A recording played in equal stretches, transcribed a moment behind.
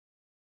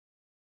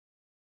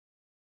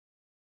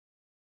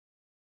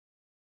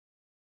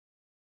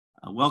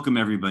Welcome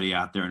everybody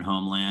out there in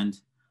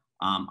Homeland.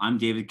 I'm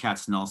David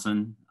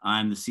Katz-Nelson.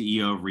 I'm the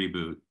CEO of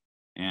Reboot,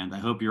 and I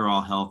hope you're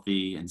all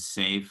healthy and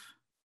safe,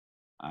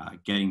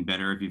 getting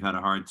better if you've had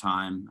a hard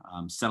time,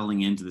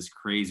 settling into this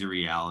crazy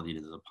reality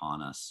that is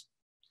upon us.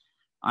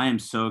 I am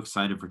so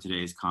excited for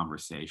today's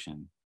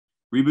conversation.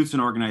 Reboot's an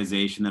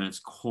organization that at its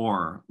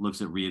core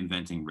looks at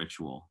reinventing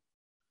ritual.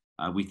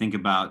 We think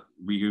about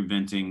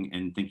reinventing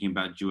and thinking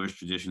about Jewish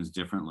traditions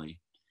differently.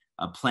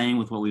 Playing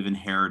with what we've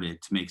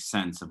inherited to make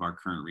sense of our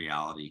current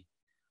reality,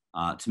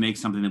 to make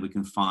something that we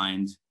can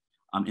find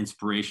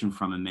inspiration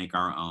from and make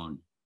our own.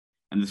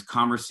 And this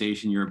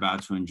conversation you're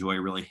about to enjoy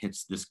really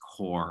hits this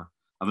core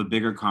of a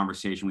bigger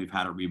conversation we've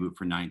had at Reboot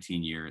for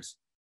 19 years.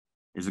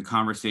 It's a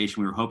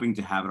conversation we were hoping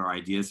to have at our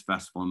Ideas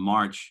Festival in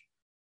March,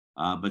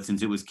 but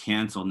since it was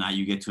canceled, now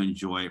you get to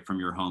enjoy it from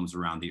your homes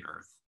around the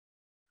earth.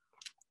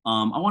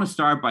 I want to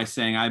start by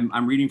saying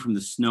I'm reading from The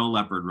Snow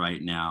Leopard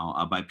right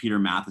now by Peter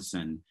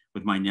Matheson,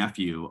 with my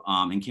nephew,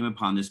 and came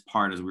upon this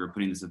part as we were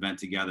putting this event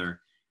together.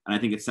 And I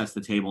think it sets the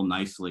table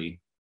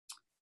nicely.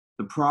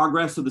 The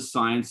progress of the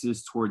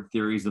sciences toward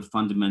theories of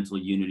fundamental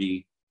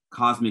unity,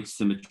 cosmic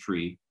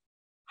symmetry.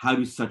 How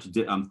do such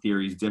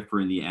theories differ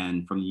in the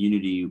end from the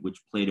unity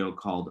which Plato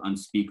called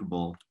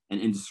unspeakable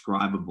and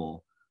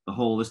indescribable, the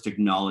holistic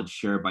knowledge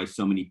shared by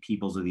so many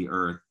peoples of the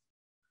earth?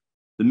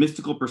 The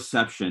mystical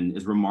perception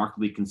is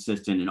remarkably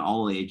consistent in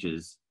all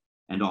ages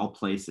and all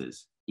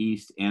places,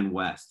 East and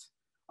West,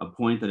 a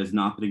point that has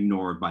not been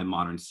ignored by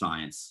modern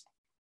science.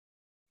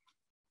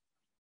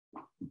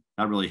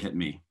 That really hit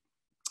me.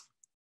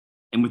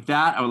 And with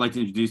that, I would like to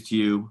introduce to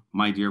you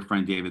my dear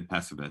friend, David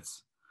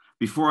Pescovitz.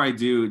 Before I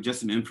do, just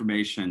some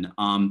information.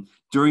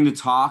 During the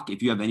talk,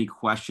 if you have any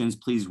questions,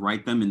 please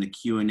write them in the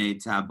Q&A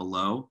tab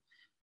below.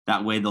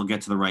 That way they'll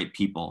get to the right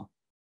people.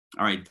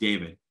 All right,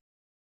 David.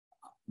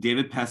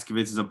 David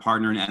Pescovitz is a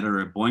partner and editor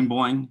at Boing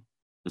Boing,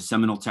 the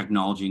seminal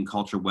technology and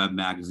culture web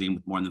magazine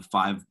with more than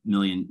 5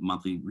 million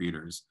monthly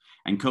readers,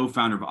 and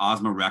co-founder of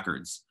Ozma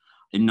Records.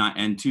 In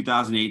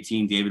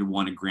 2018, David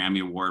won a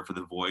Grammy Award for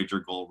the Voyager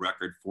Gold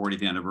Record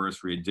 40th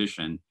Anniversary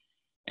Edition,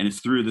 and it's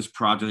through this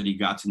project that he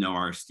got to know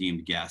our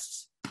esteemed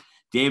guests.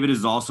 David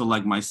is also,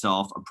 like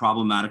myself, a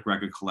problematic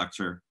record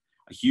collector,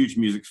 a huge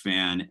music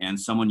fan, and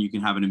someone you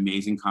can have an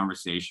amazing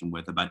conversation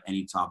with about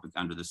any topic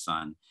under the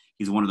sun.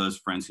 He's one of those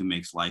friends who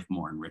makes life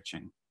more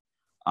enriching.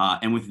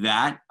 And with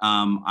that,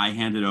 I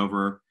hand it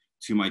over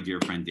to my dear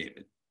friend,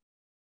 David.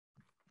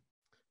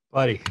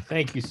 Buddy,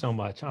 thank you so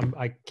much.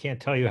 I can't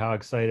tell you how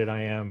excited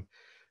I am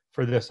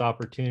for this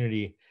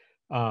opportunity.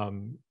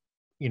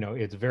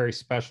 It's very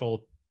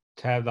special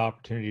to have the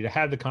opportunity to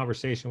have the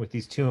conversation with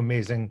these two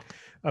amazing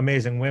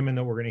women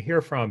that we're going to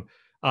hear from.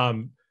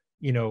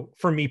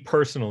 For me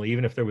personally,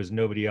 even if there was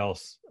nobody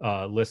else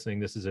listening,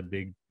 this is a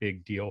big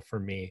deal for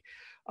me.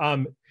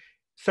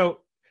 So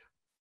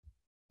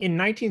in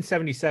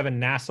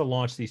 1977, NASA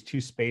launched these two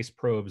space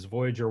probes,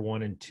 Voyager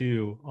 1 and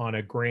 2, on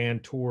a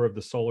grand tour of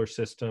the solar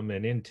system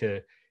and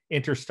into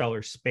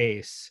interstellar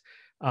space.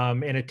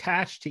 And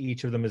attached to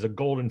each of them is a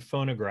golden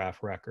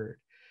phonograph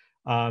record.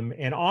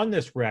 And on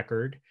this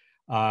record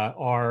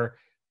are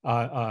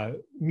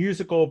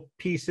musical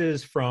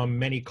pieces from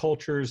many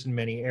cultures and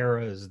many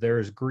eras.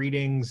 There's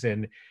greetings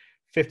in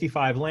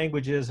 55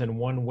 languages and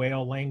 1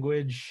 whale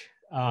language.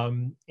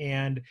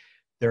 And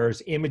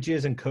there's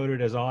images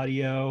encoded as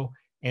audio.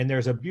 And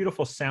there's a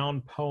beautiful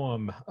sound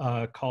poem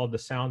called The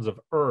Sounds of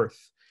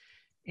Earth.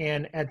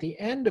 And at the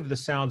end of The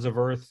Sounds of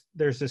Earth,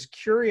 there's this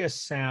curious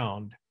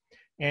sound.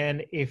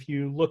 And if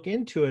you look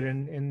into it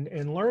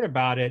and learn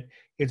about it,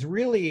 it's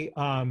really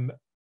a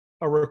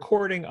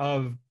recording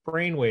of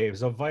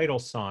brainwaves, of vital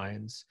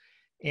signs.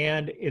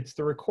 And it's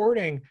the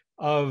recording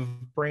of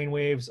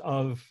brainwaves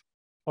of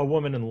a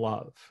woman in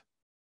love.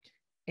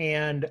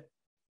 And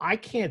I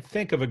can't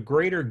think of a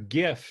greater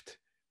gift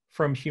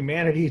from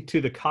humanity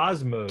to the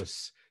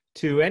cosmos,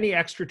 to any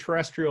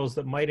extraterrestrials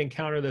that might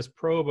encounter this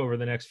probe over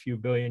the next few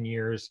billion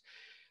years,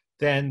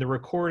 than the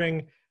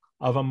recording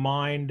of a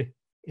mind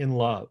in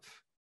love.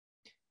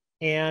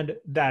 And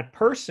that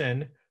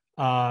person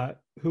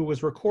who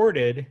was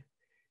recorded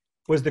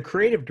was the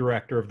creative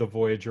director of the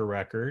Voyager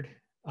record,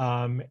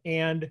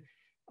 and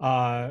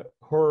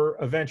her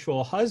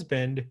eventual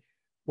husband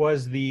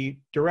was the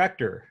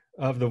director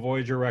of the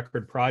Voyager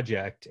record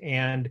project.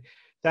 And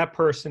that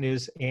person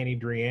is Ann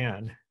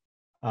Druyan,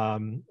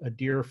 a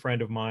dear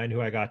friend of mine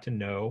who I got to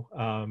know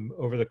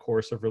over the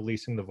course of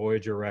releasing the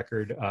Voyager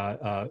record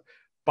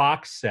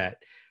box set.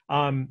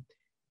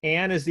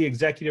 Ann is the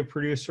executive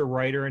producer,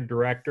 writer, and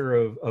director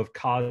of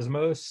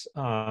Cosmos,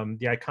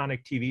 the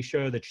iconic TV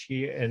show that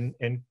she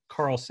and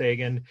Carl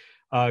Sagan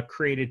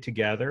created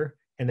together,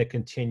 and that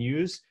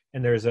continues.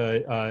 And there's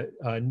a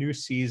new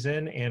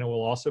season, and it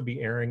will also be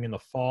airing in the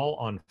fall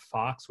on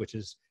Fox, which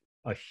is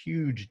a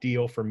huge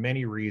deal for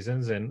many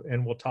reasons,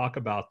 and we'll talk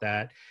about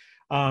that.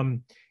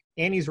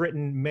 Annie's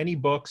written many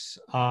books,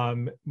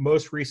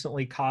 most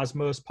recently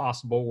Cosmos: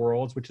 Possible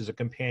Worlds, which is a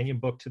companion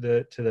book to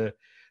the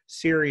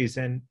series,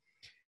 and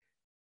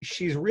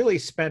she's really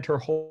spent her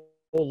whole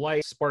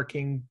life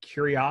sparking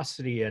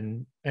curiosity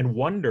and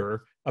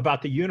wonder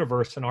about the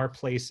universe and our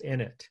place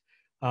in it.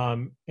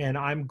 And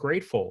I'm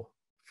grateful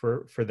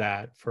for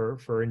that,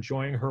 for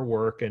enjoying her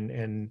work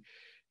and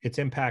its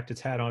impact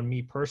it's had on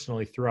me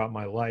personally throughout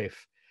my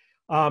life.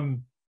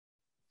 Ann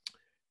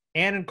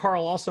and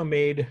Carl also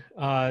made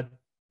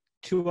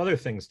two other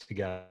things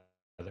together.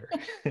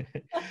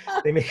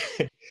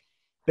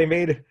 they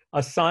made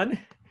a son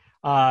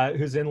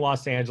who's in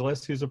Los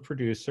Angeles, who's a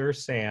producer,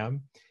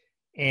 Sam,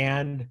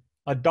 and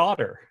a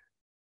daughter,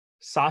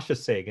 Sasha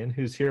Sagan,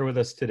 who's here with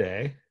us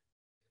today.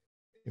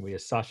 And we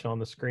have Sasha on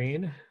the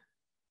screen.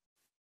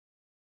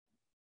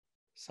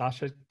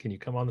 Sasha, can you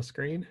come on the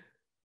screen?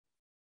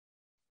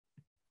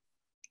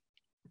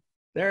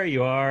 There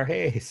you are.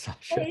 Hey,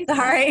 Sasha. Hey,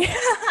 sorry.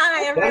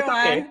 Hi,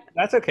 everyone.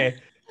 That's okay.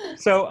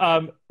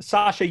 So,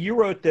 Sasha, you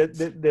wrote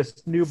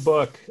this new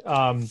book.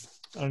 I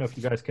don't know if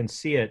you guys can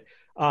see it.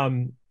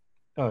 Oh,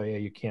 yeah,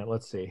 you can't.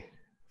 Let's see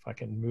if I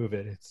can move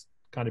it. It's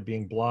kind of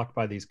being blocked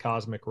by these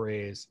cosmic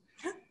rays.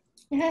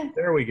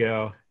 There we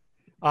go.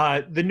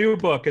 The new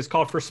book is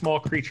called For Small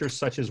Creatures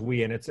Such as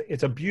We, and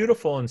it's a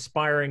beautiful,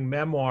 inspiring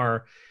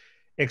memoir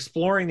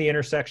exploring the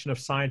intersection of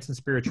science and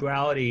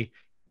spirituality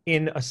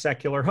in a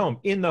secular home,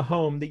 in the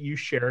home that you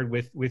shared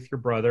with your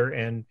brother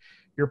and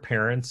your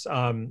parents,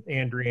 Ann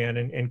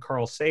Druyan and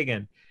Carl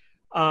Sagan.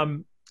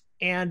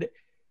 And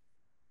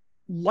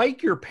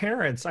like your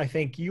parents, I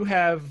think you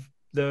have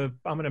I'm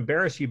going to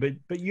embarrass you,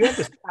 but you have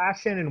this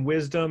passion and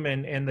wisdom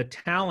and the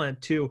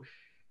talent to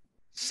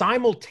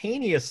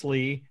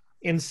simultaneously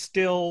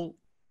instill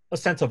a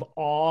sense of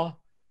awe,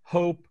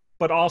 hope,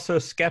 but also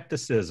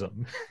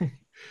skepticism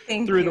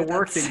through the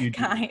work that you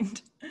do.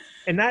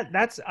 And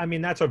that's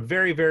a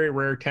very, very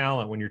rare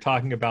talent when you're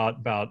talking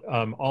about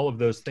all of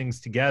those things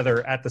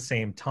together at the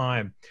same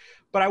time.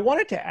 But I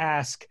wanted to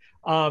ask,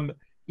 the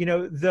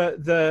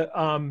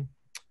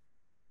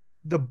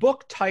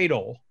book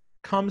title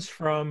comes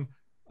from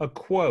a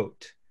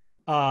quote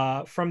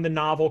from the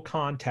novel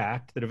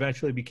Contact that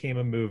eventually became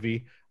a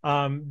movie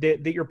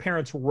that your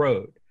parents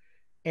wrote.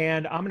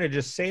 And I'm going to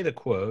just say the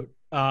quote.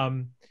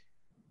 And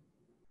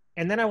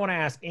then I want to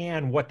ask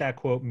Ann what that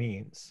quote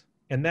means.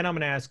 And then I'm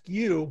going to ask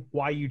you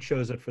why you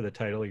chose it for the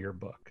title of your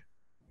book.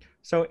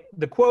 So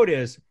the quote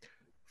is,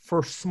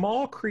 "For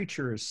small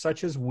creatures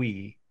such as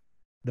we,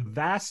 the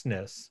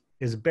vastness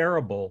is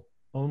bearable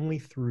only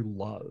through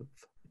love."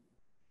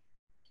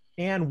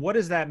 Ann, what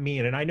does that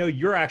mean? And I know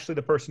you're actually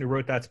the person who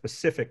wrote that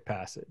specific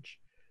passage.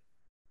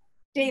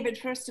 David,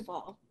 first of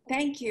all,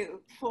 thank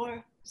you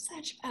for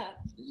such a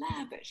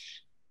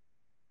lavish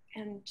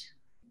and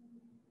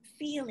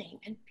feeling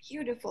and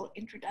beautiful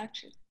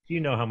introduction. You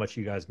know how much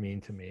you guys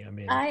mean to me. I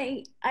mean,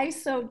 I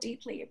so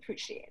deeply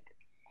appreciate it.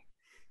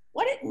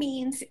 What it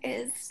means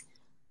is,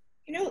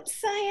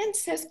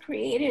 science has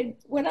created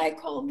what I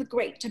call the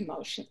great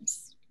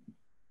demotions.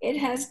 It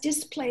has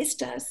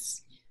displaced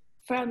us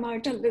from our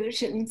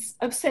delusions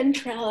of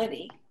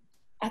centrality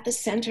at the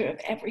center of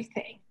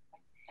everything.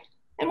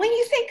 And when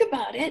you think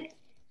about it,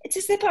 it's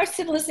as if our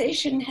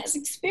civilization has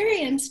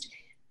experienced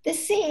the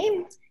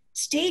same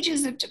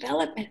stages of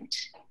development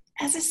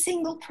as a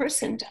single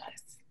person does.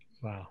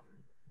 Wow.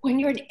 When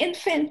you're an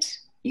infant,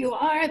 you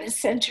are the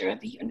center of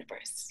the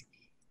universe.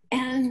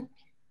 And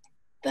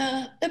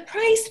the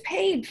price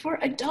paid for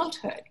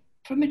adulthood,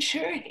 for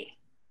maturity,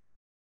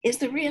 is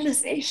the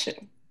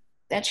realization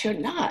that you're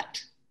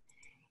not.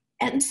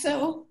 And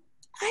so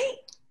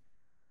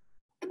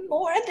the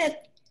more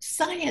that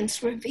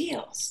science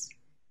reveals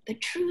the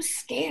true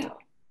scale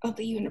of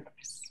the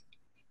universe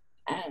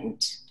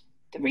and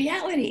the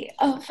reality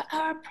of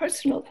our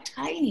personal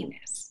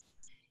tininess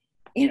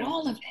in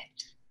all of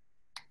it,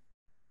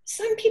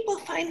 some people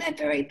find that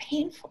very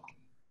painful.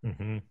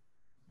 Mm-hmm.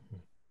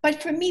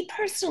 But for me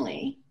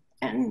personally,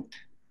 and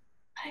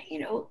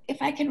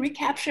if I can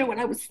recapture what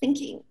I was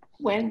thinking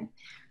when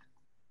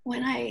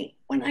I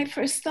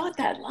first thought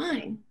that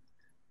line,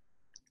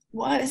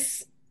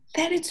 was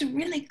that it's a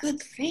really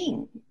good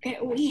thing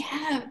that we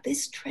have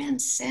this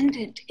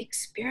transcendent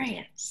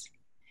experience,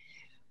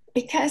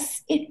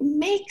 because it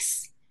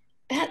makes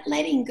that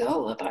letting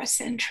go of our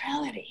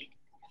centrality,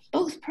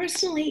 both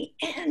personally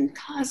and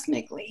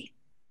cosmically,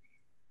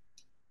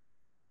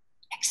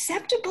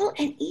 acceptable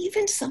and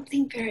even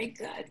something very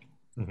good.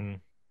 Mm-hmm.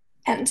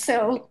 And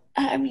so,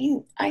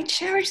 I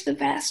cherish the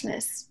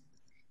vastness,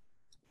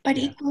 but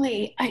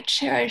equally I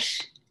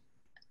cherish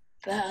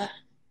the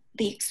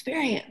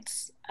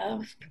experience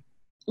of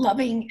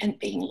loving and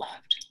being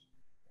loved.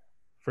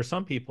 For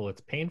some people,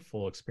 it's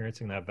painful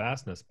experiencing that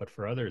vastness, but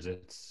for others,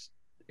 it's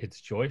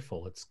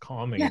joyful, it's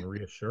calming and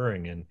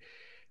reassuring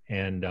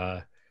and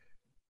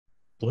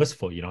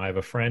blissful. I have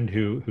a friend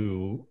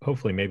who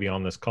hopefully maybe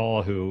on this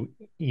call who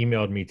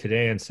emailed me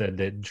today and said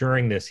that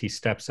during this, he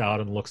steps out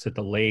and looks at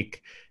the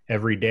lake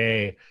every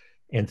day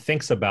and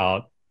thinks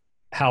about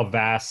how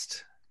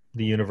vast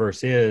the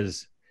universe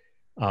is,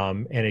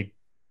 and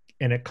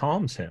it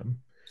calms him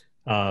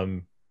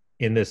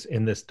in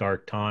this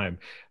dark time.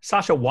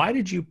 Sasha, why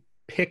did you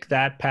pick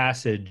that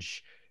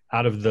passage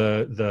out of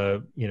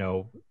the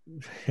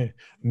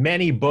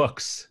many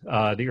books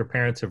that your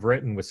parents have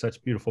written with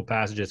such beautiful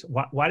passages,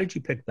 why did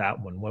you pick that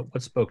one?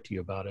 What spoke to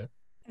you about it?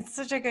 It's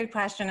such a good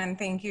question, and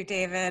thank you,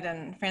 David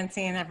and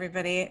Francine,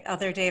 everybody,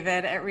 other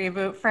David at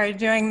Reboot, for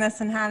doing this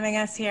and having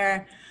us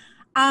here.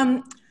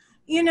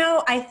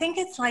 I think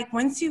it's like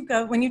when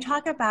you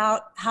talk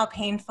about how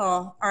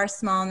painful our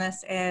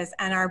smallness is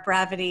and our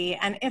brevity,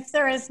 and if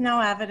there is no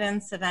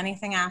evidence of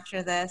anything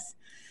after this,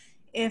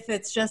 if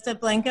it's just a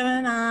blink of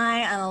an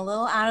eye on a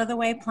little out of the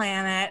way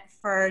planet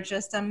for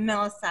just a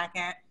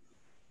millisecond,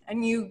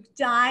 and you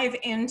dive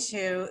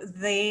into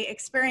the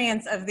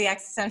experience of the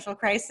existential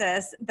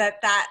crisis,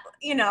 that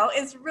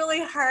is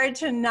really hard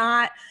to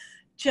not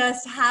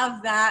just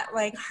have that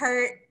like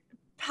heart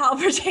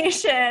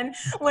palpitation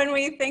when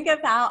we think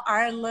about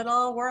our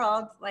little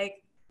world,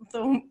 like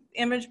the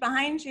image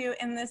behind you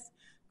in this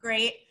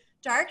great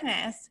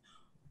darkness.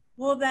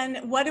 Well,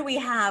 then what do we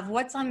have?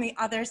 What's on the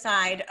other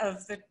side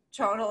of the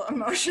total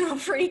emotional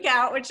freak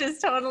out, which is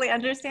totally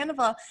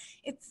understandable?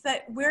 It's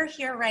that we're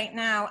here right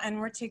now and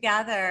we're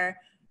together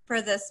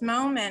for this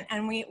moment,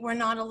 and we're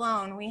not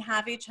alone. We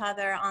have each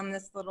other on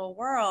this little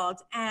world.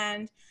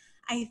 And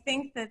I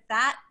think that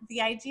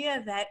the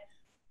idea that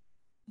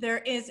there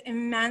is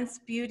immense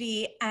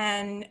beauty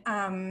and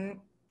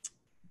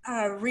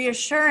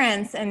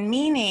reassurance and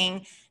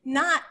meaning,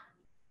 not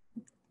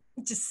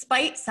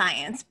despite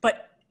science,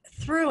 but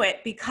through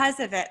it, because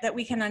of it, that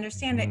we can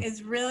understand it,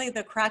 is really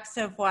the crux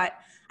of what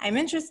I'm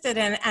interested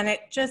in. And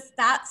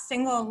that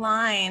single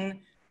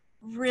line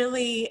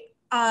really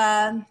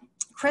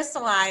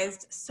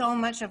crystallized so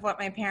much of what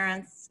my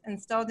parents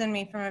instilled in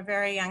me from a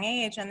very young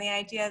age. And the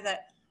idea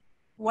that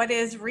what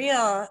is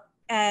real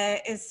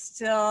is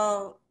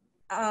still,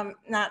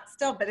 not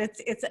still, but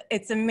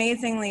it's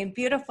amazingly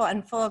beautiful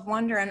and full of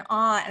wonder and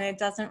awe, and it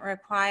doesn't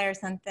require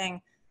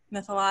something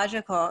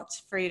mythological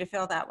for you to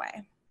feel that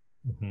way.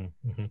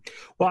 Mm-hmm, mm-hmm.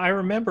 Well, I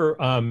remember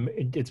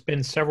it's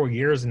been several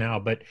years now,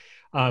 but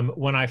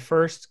when I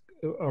first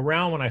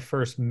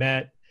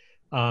met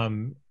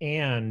Ann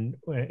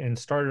and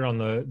started on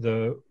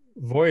the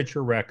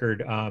Voyager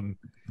record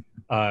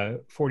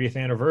 40th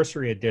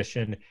anniversary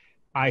edition,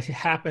 I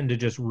happened to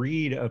just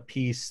read a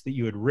piece that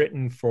you had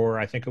written for,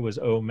 I think it was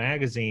O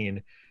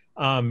Magazine,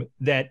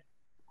 that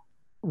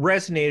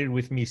resonated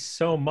with me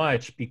so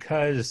much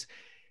because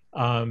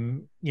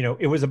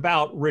it was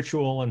about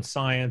ritual and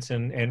science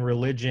and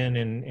religion.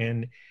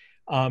 And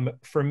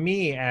for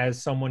me,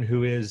 as someone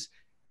who is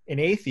an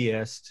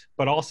atheist,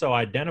 but also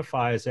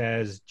identifies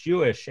as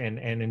Jewish and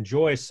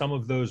enjoys some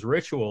of those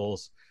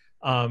rituals,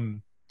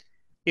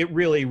 it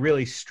really,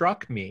 really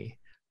struck me.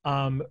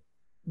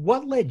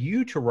 What led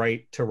you to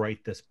write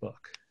this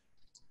book?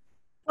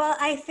 Well,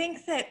 I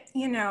think that,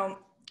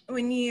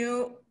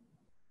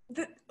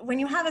 when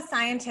you have a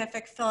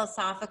scientific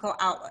philosophical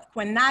outlook,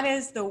 when that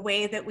is the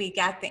way that we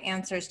get the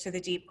answers to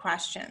the deep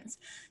questions,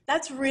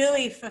 that's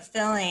really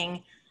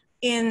fulfilling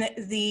in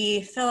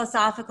the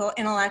philosophical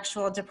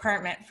intellectual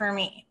department for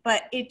me.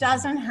 But it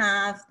doesn't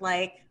have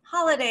like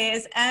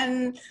holidays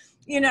and,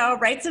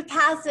 rites of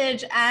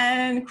passage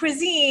and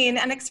cuisine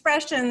and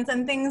expressions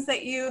and things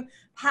that you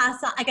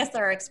pass on. I guess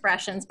there are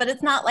expressions, but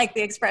it's not like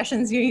the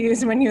expressions you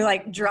use when you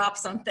like drop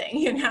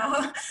something,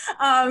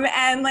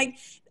 and like,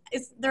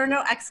 there are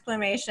no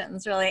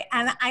exclamations really.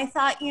 And I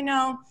thought,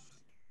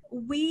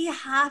 we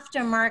have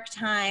to mark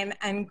time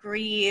and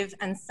grieve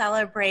and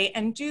celebrate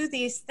and do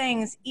these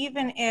things,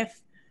 even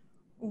if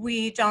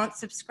we don't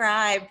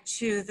subscribe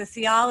to the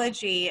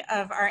theology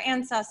of our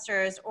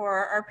ancestors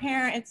or our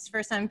parents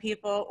for some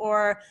people,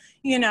 or,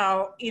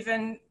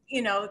 even,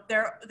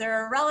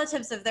 they're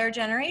relatives of their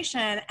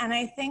generation. And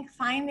I think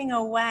finding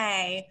a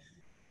way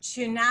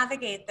to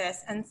navigate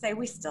this and say,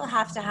 we still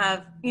have to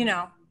have,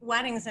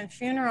 weddings and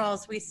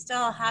funerals. We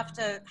still have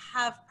to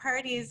have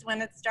parties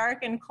when it's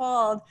dark and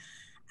cold,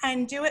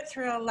 and do it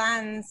through a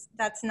lens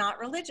that's not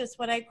religious.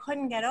 What I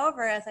couldn't get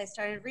over as I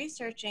started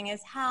researching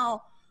is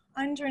how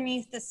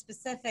underneath the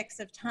specifics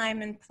of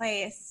time and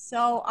place,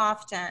 so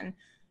often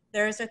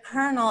there's a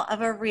kernel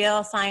of a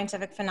real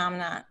scientific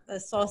phenomena. The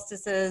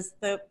solstices,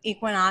 the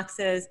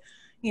equinoxes,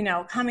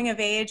 coming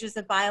of age is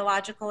a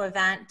biological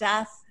event,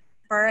 death,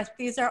 birth,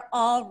 these are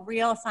all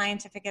real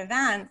scientific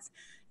events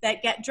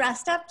that get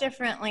dressed up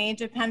differently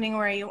depending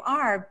where you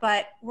are,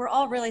 but we're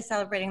all really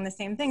celebrating the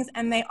same things,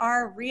 and they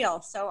are real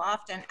so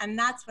often. And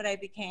that's what I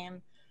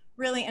became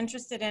really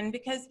interested in,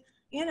 because,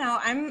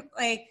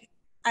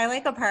 I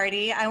like a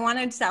party, I want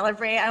to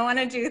celebrate, I want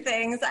to do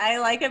things, I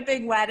like a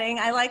big wedding,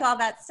 I like all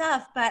that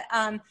stuff, but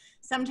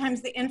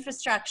sometimes the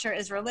infrastructure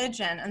is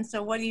religion. And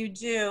so what do you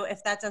do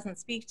if that doesn't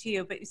speak to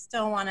you, but you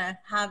still want to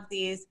have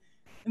these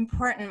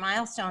important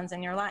milestones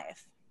in your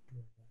life?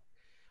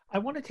 I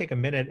want to take a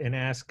minute and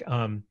ask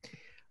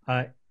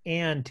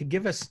Ann to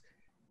give us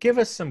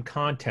some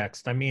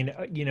context. I mean,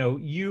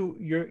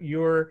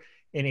 you're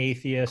an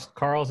atheist.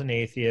 Carl's an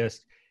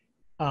atheist,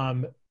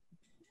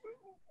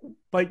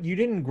 but you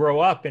didn't grow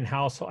up in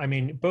household. I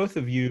mean, both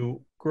of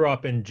you grew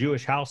up in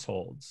Jewish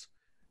households,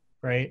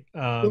 right?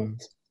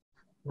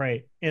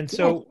 Right. And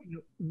so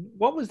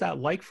what was that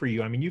like for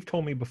you? I mean, you've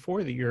told me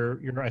before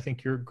that I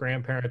think your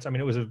grandparents, I mean,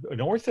 it was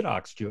an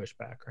Orthodox Jewish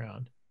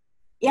background.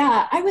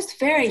 Yeah, I was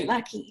very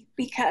lucky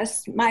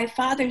because my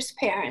father's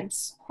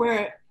parents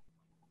were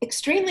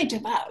extremely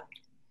devout.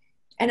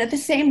 And at the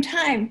same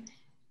time,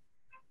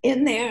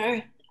 in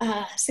their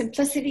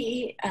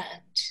simplicity,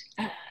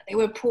 and they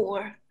were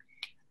poor,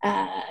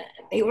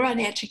 they were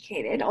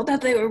uneducated, although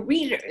they were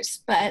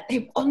readers, but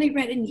they only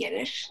read in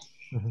Yiddish.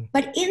 Mm-hmm.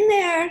 But in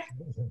their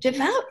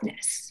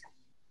devoutness,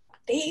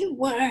 they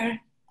were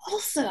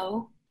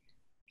also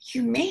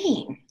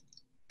humane,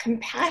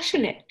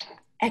 compassionate,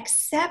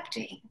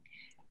 accepting,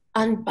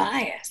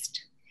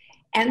 unbiased.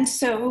 And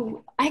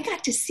so I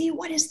got to see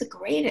what is the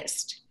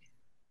greatest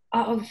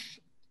of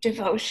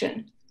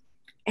devotion.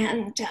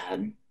 And,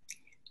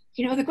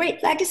 the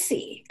great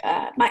legacy.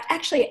 I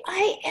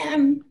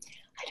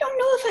don't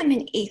know if I'm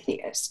an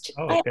atheist.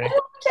 Oh, okay.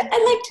 I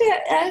like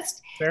to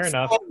fair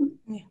enough.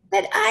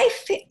 That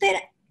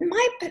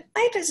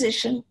my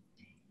position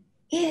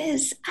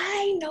is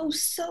I know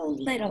so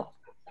little.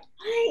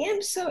 I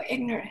am so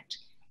ignorant.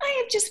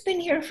 I have just been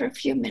here for a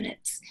few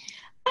minutes.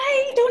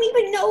 I don't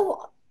even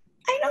know.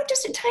 I know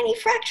just a tiny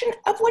fraction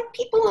of what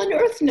people on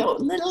Earth know,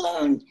 let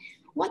alone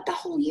what the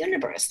whole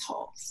universe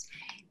holds.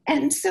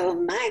 And so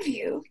my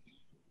view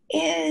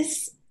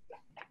is,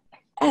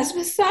 as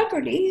with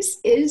Socrates,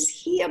 is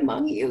he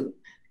among you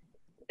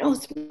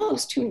knows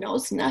most who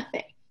knows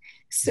nothing.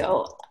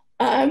 So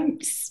I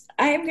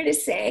am going to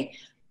say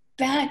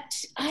that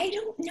I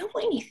don't know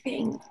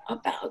anything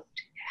about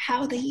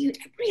how the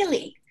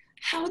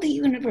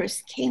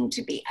universe came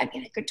to be. I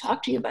mean, I could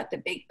talk to you about the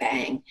Big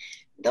Bang,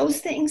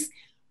 those things,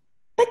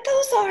 but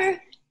those are,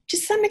 to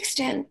some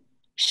extent,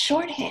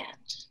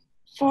 shorthand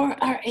for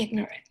our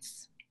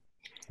ignorance.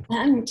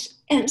 And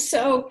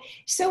so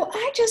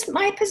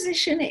my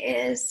position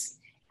is,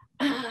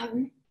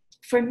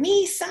 for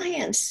me,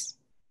 science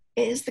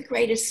is the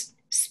greatest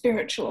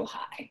spiritual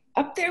high,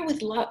 up there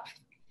with love.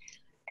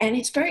 And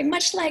it's very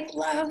much like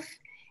love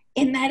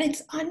in that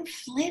it's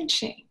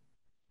unflinching.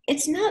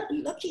 It's not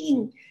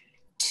looking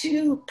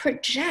to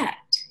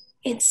project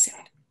its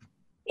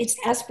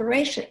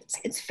aspirations,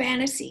 its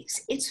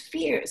fantasies, its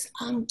fears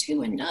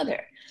onto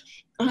another,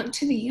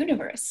 onto the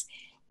universe.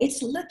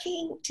 It's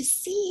looking to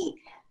see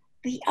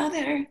the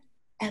other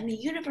and the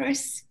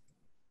universe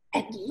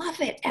and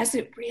love it as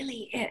it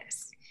really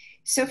is.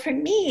 So for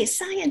me,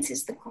 science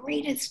is the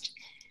greatest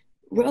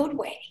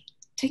roadway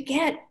to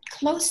get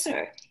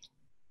closer,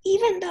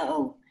 even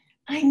though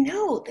I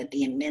know that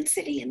the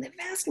immensity and the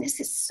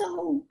vastness is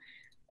so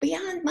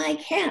beyond my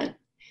ken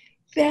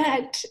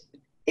that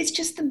it's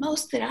just the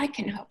most that I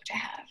can hope to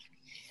have.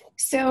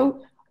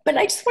 So, but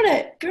I just want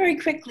to very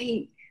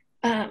quickly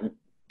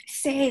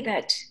say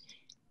that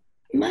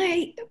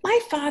my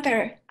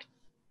father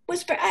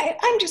was,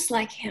 I'm just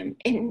like him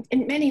in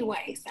many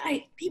ways.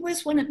 He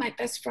was one of my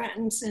best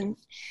friends, and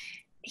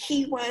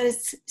he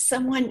was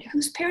someone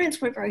whose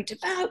parents were very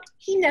devout.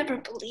 He never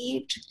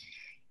believed,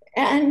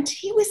 and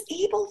he was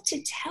able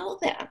to tell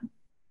them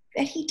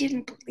that he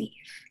didn't believe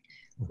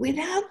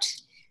without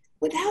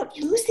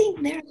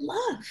losing their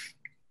love.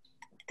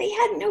 They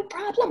had no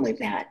problem with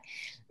that.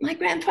 My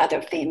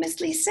grandfather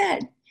famously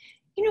said,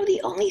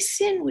 the only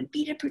sin would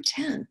be to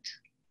pretend.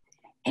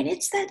 And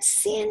it's that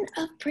sin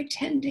of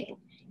pretending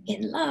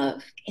in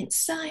love, in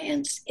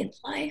science, in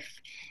life,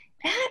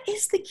 that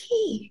is the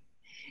key.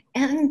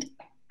 And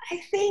I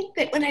think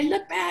that when I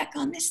look back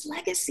on this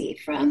legacy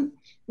from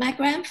my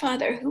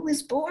grandfather, who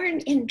was born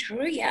in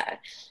Druyan,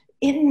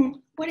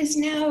 in what is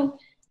now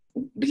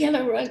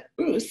Belarus,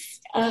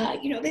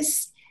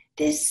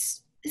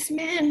 this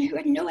man who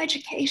had no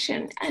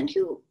education and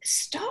who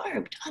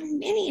starved on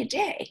many a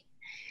day.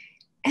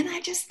 And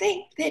I just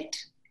think that,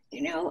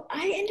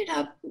 I ended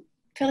up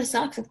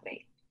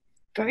philosophically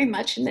very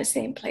much in the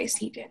same place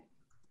he did.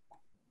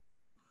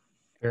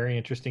 Very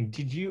interesting.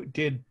 Do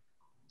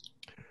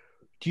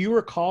you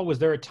recall, was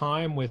there a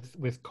time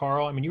with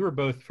Carl, I mean, you were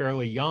both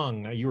fairly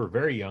young, you were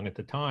very young at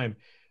the time,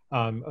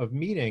 of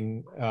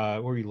meeting,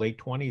 were you late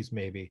 20s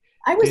maybe?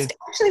 I was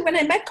actually, when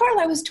I met Carl,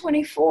 I was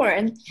 24.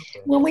 And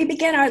when we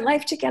began our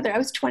life together, I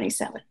was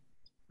 27.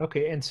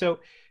 Okay. And so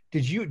do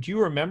you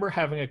remember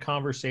having a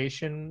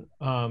conversation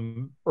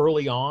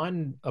early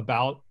on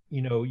about,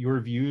 your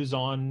views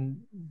on,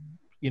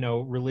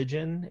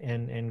 religion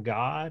and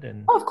God?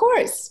 And of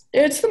course,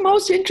 it's the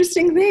most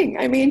interesting thing.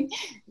 I mean,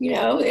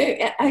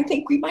 I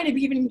think we might have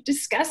even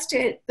discussed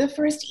it the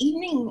first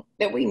evening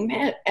that we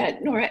met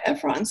at Nora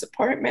Ephron's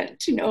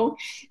apartment,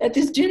 at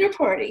this dinner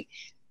party,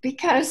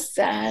 because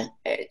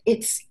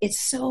it's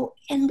so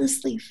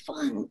endlessly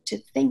fun to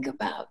think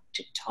about,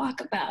 to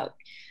talk about,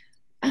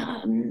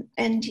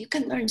 and you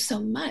can learn so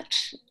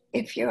much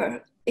if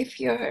you're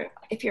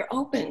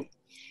open.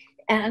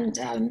 And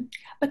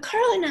but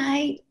Carl and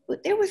I,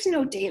 there was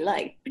no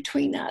daylight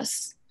between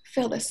us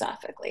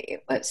philosophically.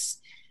 It was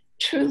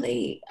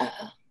truly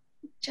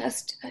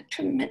just a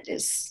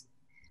tremendous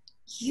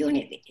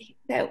unity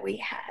that we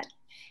had.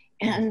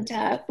 And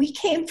we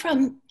came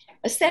from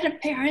a set of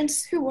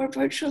parents who were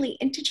virtually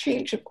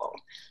interchangeable.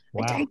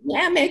 Wow. A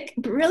dynamic,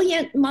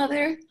 brilliant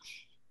mother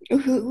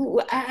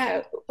who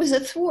was a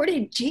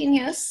thwarted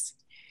genius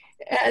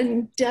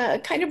and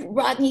kind of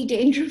Rodney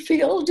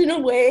Dangerfield in a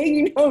way,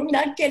 you know,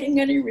 not getting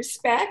any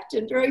respect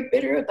and very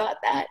bitter about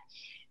that,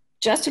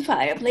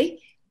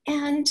 justifiably.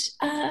 And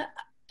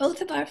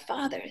both of our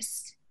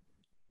fathers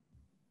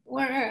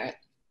were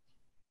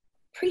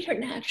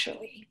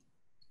preternaturally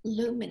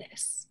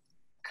luminous,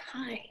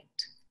 kind,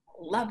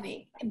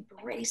 loving,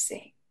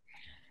 embracing.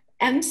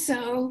 And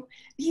so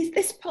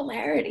this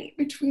polarity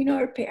between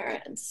our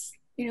parents,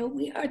 you know,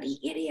 we are the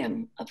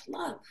idiom of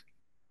love.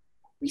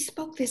 We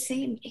spoke the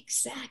same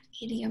exact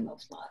idiom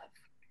of love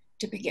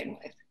to begin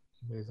with.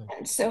 Amazing.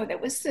 And so there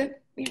was the,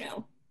 you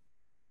know,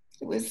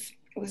 it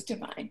was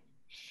divine.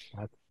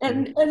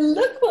 And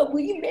look what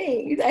we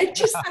made. I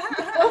just,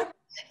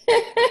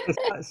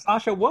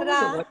 Sasha, what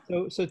was it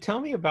like? So tell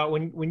me about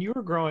when you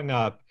were growing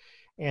up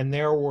and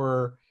there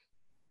were,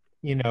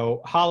 you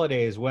know,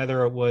 holidays,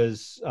 whether it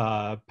was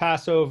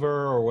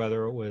Passover or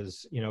whether it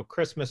was, you know,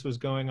 Christmas was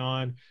going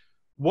on.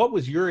 What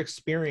was your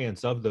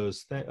experience of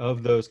those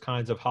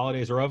kinds of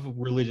holidays or of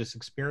religious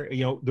experience,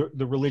 you know,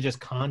 the religious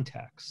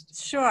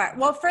context? Sure.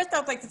 Well, first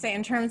I'd like to say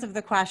in terms of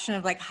the question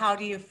of like, how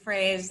do you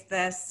phrase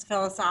this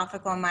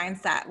philosophical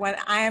mindset? When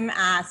I'm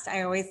asked,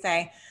 I always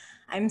say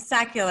I'm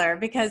secular,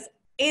 because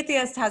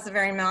atheist has a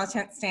very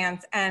militant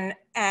stance and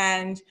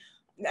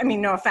I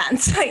mean, no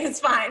offense, like it's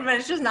fine, but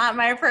it's just not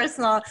my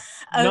personal.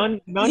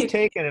 None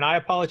taken, and I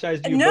apologize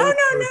to you. No.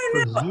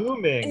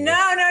 Presuming.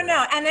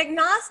 No. And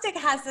agnostic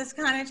has this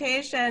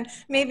connotation,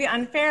 maybe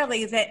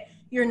unfairly, that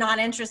you're not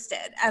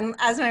interested. And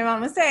as my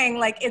mom was saying,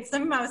 like it's the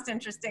most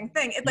interesting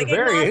thing. It's like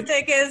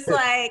agnostic is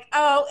like,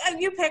 oh,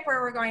 you pick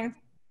where we're going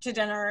to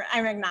dinner.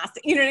 I'm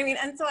agnostic. You know what I mean?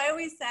 And so I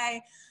always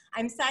say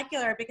I'm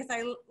secular because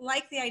I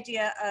like the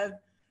idea of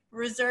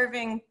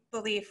reserving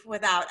belief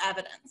without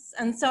evidence.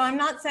 And so I'm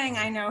not saying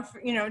I know,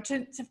 you know,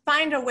 to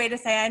find a way to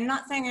say, I'm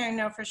not saying I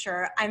know for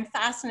sure. I'm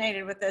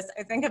fascinated with this.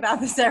 I think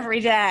about this every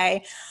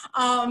day.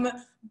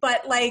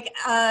 But like,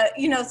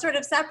 you know, sort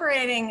of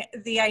separating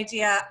the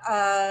idea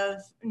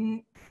of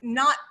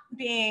not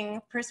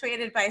being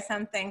persuaded by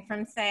something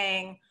from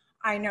saying,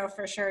 I know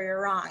for sure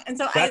you're wrong. And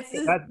so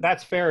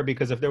that's fair,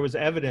 because if there was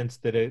evidence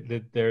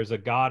that there's a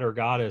god or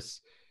goddess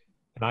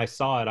and I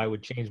saw it, I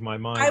would change my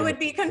mind. I would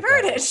be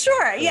converted.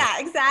 Sure. Yeah,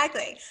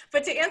 exactly.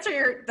 But to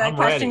answer the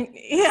question,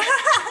 yeah,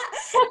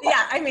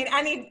 yeah. I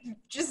mean,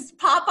 just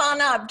pop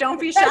on up.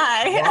 Don't be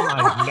shy.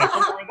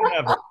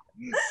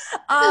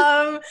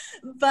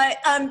 But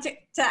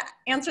to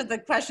answer the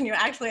question you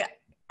actually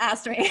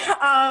asked me,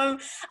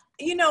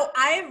 you know,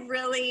 I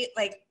really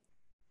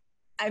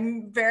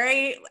I'm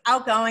very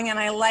outgoing and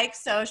I like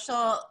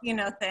social, you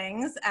know,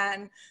 things.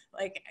 And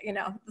like, you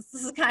know, this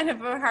is kind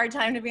of a hard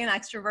time to be an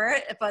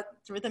extrovert, but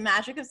through the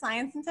magic of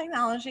science and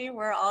technology,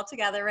 we're all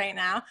together right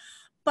now.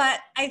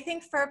 But I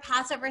think for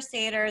Passover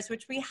Seders,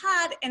 which we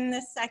had in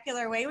this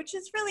secular way, which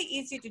is really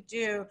easy to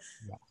do,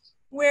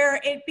 where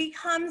it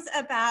becomes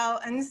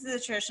about, and this is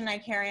a tradition I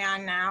carry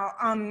on now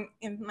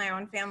in my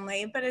own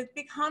family, but it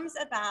becomes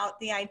about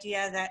the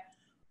idea that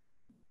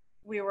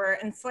we were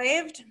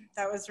enslaved.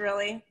 That was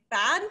really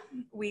bad.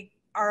 We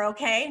are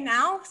okay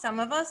now, some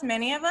of us,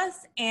 many of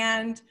us,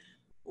 and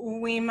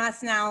we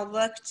must now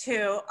look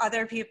to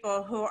other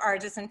people who are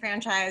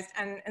disenfranchised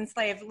and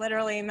enslaved,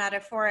 literally,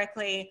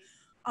 metaphorically,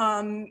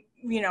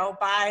 you know,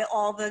 by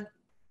all the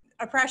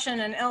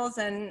oppression and ills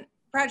and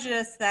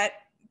prejudice that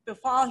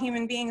befall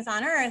human beings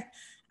on earth,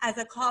 as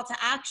a call to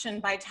action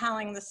by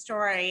telling the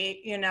story,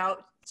 you know,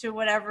 to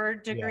whatever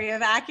degree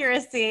of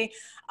accuracy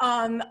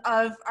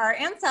of our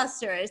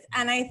ancestors.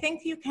 And I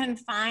think you can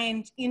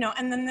find, you know,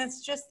 and then there's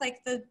just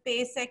like the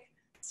basic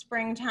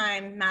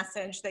springtime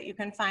message that you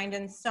can find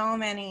in so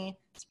many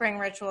spring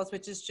rituals,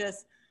 which is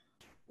just,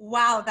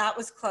 wow, that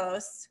was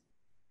close.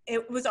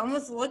 It was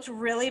almost looked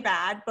really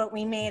bad, but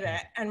we made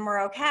it and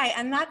we're okay.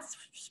 And that's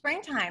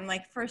springtime.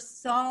 Like for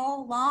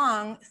so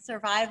long,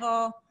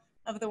 survival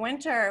of the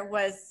winter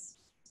was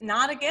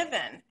not a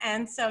given.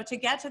 And so to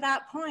get to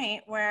that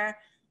point where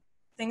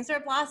things are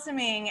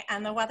blossoming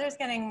and the weather's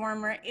getting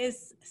warmer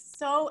is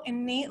so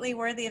innately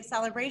worthy of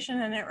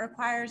celebration, and it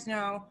requires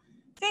no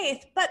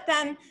faith. But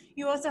then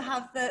you also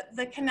have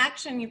the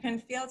connection you can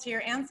feel to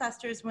your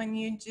ancestors when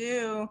you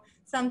do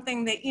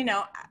something that, you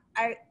know,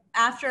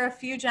 after a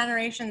few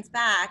generations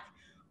back,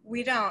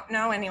 we don't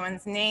know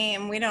anyone's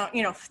name. We don't,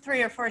 you know,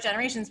 3 or 4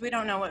 generations, we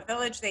don't know what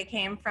village they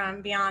came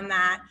from beyond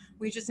that.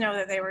 We just know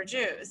that they were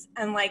Jews.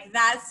 And like,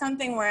 that's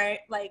something where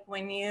like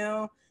when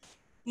you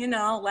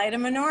know, light a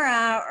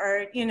menorah,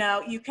 or, you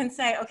know, you can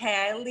say,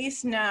 okay, I at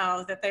least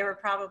know that they were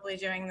probably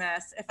doing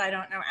this if I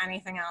don't know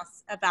anything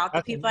else about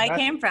the people I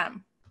came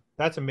from.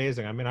 That's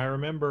amazing. I mean, I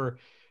remember,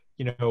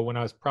 you know, when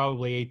I was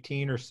probably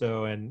 18 or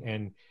so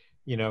and,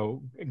 you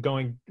know,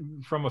 going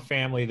from a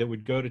family that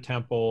would go to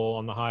temple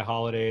on the high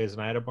holidays,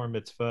 and I had a bar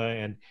mitzvah,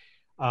 and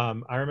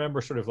I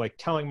remember sort of like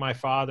telling my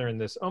father in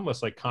this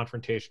almost like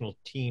confrontational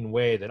teen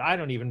way that I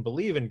don't even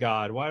believe in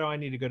God. Why do I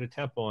need to go to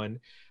temple? And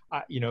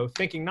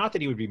thinking not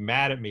that he would be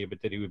mad at me,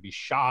 but that he would be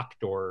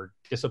shocked or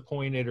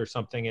disappointed or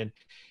something. And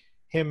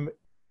him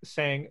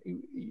saying,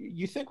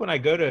 "You think when I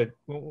go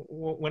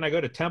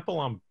to temple,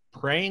 I'm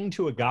praying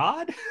to a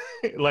god?"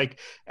 Like,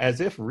 as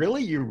if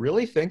you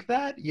really think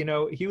that?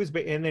 He was,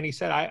 and then he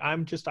said,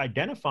 I'm just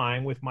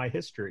identifying with my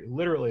history,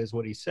 literally is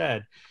what he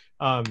said.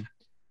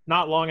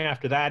 Not long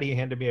after that, he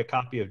handed me a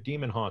copy of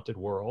Demon Haunted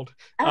World,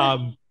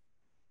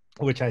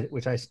 which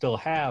I still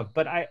have.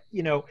 But I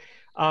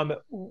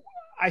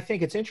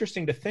think it's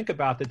interesting to think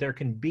about that there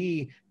can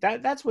be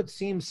that's what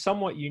seems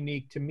somewhat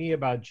unique to me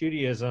about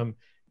Judaism,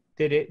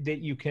 that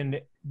you can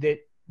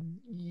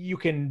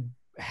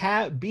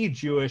be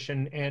Jewish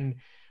and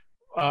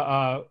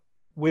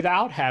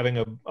without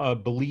having a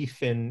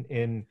belief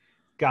in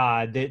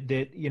God,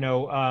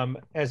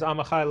 as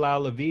Amichai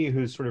Lau-Levi,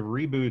 who's sort of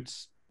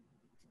Reboot's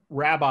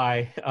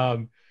rabbi,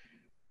 and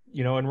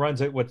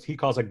runs what he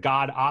calls a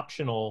God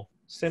optional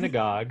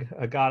synagogue,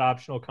 a God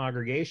optional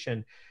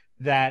congregation,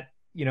 that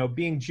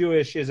being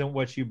Jewish isn't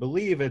what you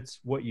believe, it's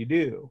what you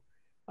do.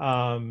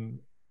 And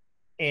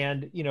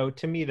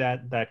to me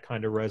that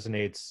kind of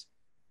resonates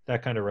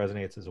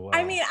as well.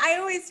 I mean, I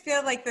always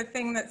feel like the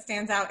thing that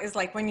stands out is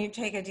like when you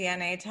take a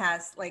DNA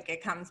test, like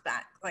it comes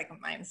back, like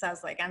mine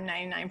says, like I'm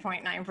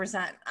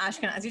 99.9%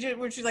 Ashkenazi,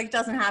 which like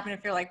doesn't happen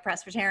if you're like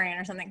Presbyterian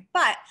or something.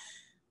 But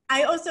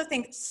I also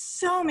think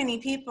so many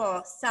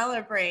people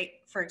celebrate,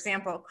 for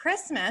example,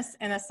 Christmas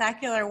in a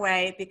secular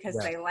way because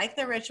they like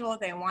the ritual.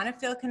 They want to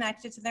feel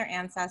connected to their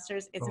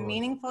ancestors. It's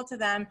meaningful to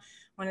them.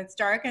 When it's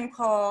dark and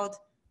cold,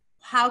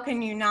 how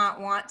can you not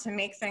want to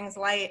make things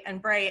light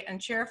and bright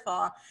and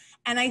cheerful?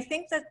 And I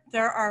think that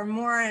there are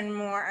more and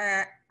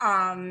more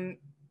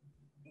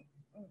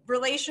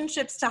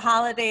relationships to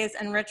holidays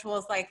and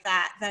rituals like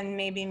that than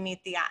maybe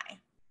meet the eye.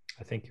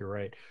 I think you're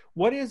right.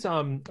 What is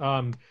one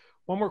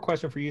more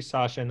question for you,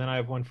 Sasha, and then I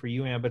have one for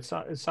you, Ann. But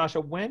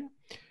Sasha,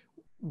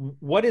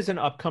 what is an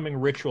upcoming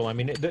ritual? I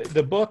mean,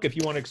 the book, if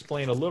you want to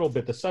explain a little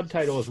bit, the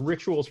subtitle is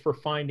Rituals for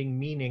Finding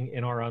Meaning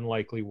in Our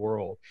Unlikely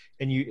World.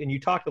 And you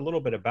talked a little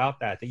bit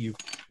about that you've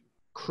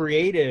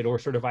created or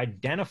sort of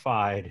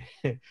identified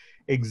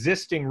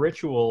existing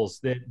rituals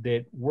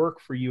that work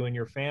for you and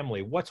your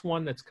family. What's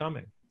one that's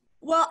coming?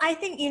 Well, I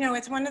think,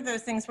 it's one of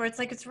those things where it's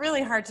like, it's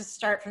really hard to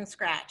start from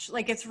scratch.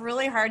 Like, it's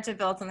really hard to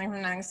build something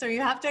from nothing. So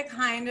you have to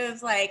kind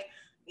of like,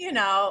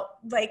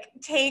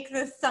 take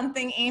this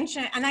something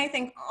ancient. And I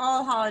think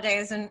all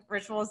holidays and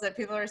rituals that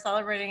people are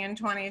celebrating in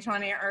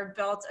 2020 are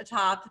built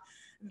atop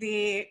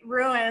the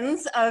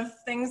ruins of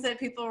things that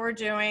people were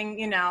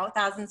doing,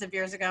 thousands of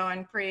years ago,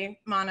 and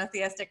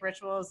pre-monotheistic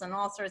rituals and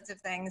all sorts of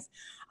things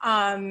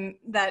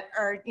that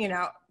are,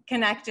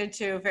 connected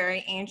to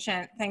very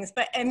ancient things.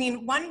 But I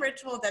mean, one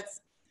ritual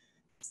that's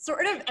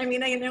sort of,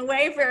 in a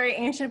way very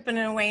ancient, but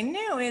in a way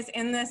new, is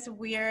in this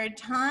weird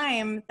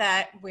time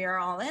that we're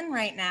all in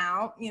right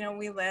now.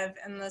 We live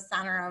in the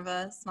center of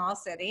a small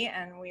city,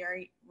 and we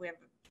have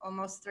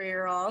almost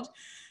 3-year-old,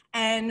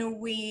 and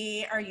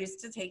we are used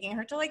to taking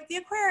her to like the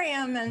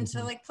aquarium and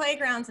to like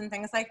playgrounds and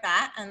things like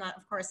that. And that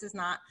of course is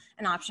not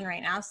an option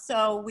right now.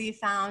 So we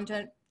found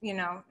a,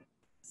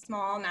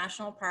 small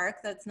national park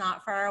that's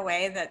not far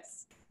away.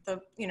 That's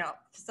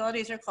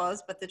facilities are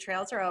closed, but the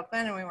trails are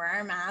open, and we wear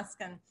our mask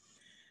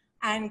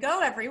and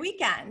go every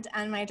weekend.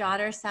 And my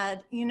daughter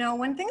said,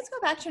 when things go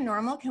back to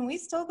normal, can we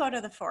still go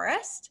to the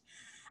forest?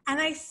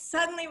 And I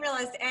suddenly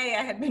realized,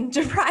 I had been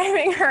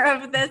depriving her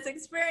of this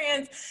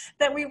experience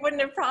that we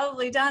wouldn't have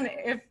probably done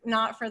if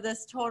not for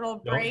this total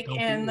break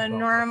in the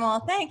normal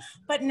thing.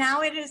 But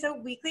now it is a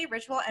weekly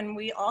ritual, and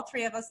all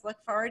 3 of us look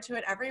forward to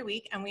it every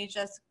week, and we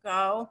just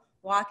go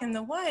walk in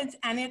the woods.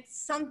 And it's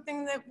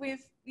something that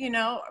we've,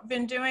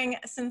 been doing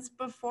since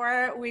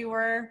before we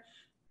were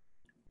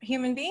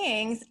human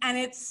beings. And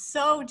it's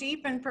so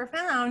deep and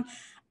profound.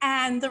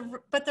 And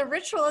but the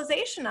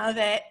ritualization of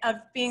it, of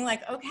being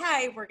like,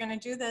 okay, we're going to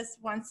do this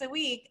once a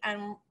week,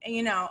 and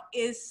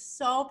is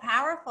so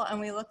powerful, and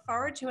we look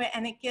forward to it,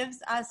 and it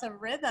gives us a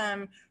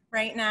rhythm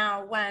right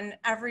now when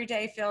every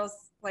day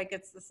feels like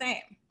it's the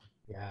same.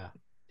 Yeah,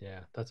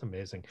 that's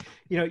amazing.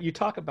 You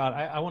talk about,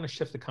 I want to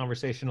shift the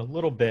conversation a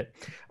little bit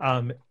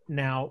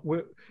now,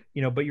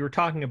 but you were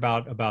talking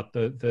about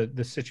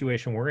the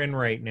situation we're in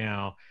right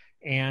now,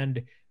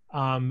 and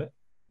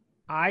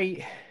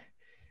I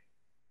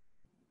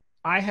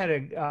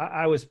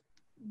was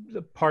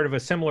part of a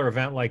similar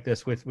event like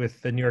this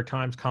with the New York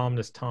Times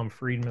columnist Tom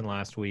Friedman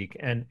last week,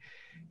 and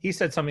he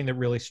said something that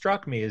really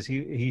struck me. Is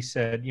he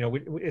said,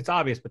 it's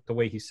obvious, but the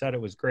way he said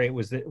it was great.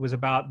 It was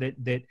about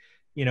that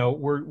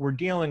we're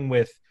dealing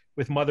with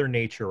Mother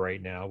Nature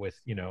right now,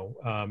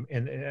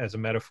 and as a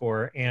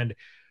metaphor, and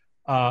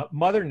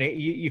Mother Nature.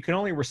 You can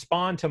only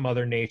respond to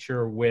Mother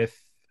Nature with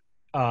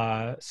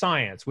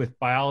science, with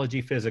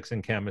biology, physics,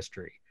 and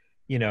chemistry.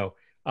 You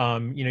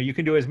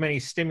can do as many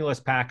stimulus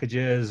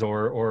packages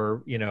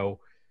or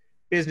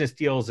business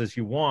deals as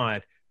you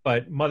want,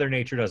 but Mother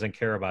Nature doesn't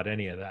care about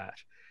any of that.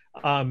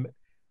 And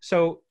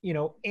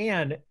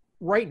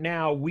right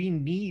now we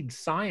need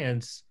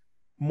science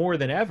more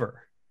than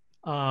ever.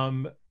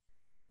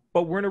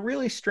 but we're in a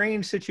really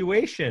strange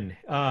situation,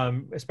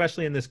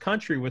 especially in this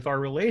country, with our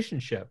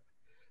relationship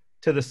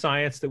to the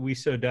science that we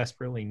so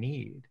desperately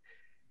need.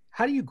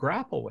 How do you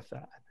grapple with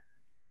that?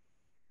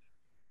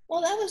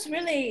 Well, that was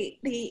really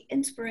the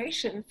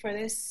inspiration for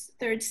this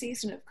third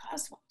season of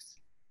Cosmos,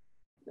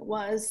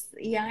 was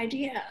the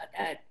idea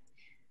that,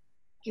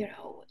 you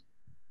know,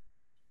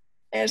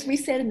 as we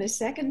said in the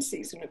second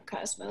season of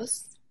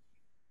Cosmos,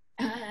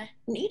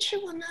 nature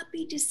will not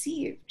be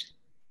deceived.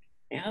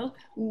 You know,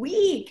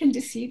 we can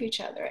deceive each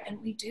other,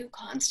 and we do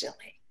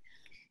constantly.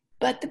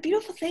 But the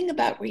beautiful thing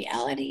about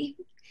reality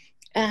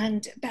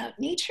and about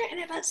nature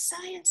and about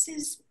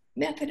science's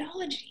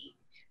methodology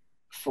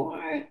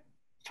for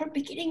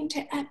beginning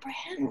to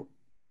apprehend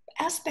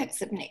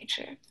aspects of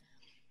nature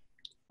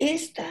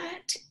is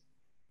that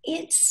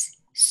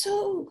it's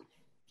so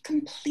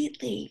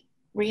completely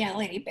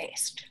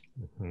reality-based.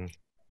 Mm-hmm.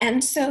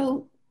 And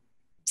so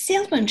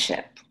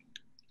salesmanship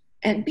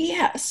and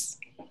BS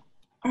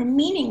are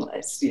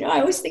meaningless. You know, I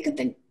always think of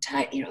the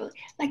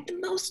like the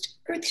most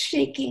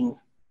earth-shaking,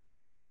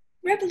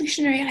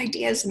 revolutionary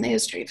ideas in the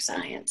history of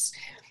science.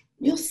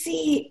 You'll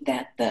see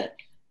that the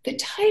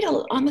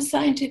title on the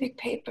scientific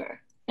paper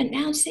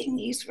announcing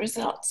these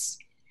results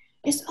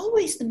is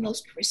always the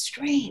most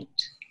restrained.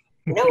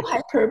 No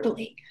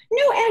hyperbole,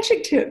 no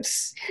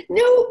adjectives,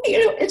 no,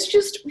 it's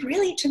just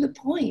really to the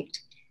point.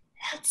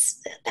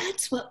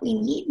 That's what we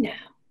need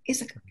now,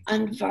 is an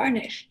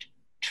unvarnished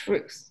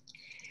truth,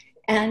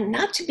 and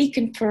not to be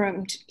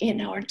confirmed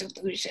in our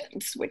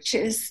delusions, which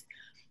is,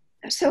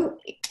 so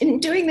in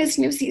doing this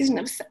new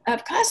season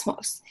of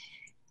Cosmos,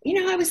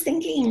 I was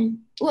thinking,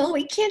 well,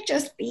 we can't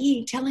just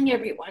be telling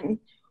everyone,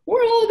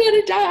 we're all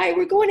gonna die,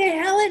 we're going to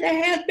hell in a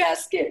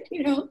handbasket,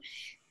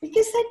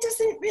 because that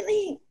doesn't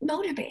really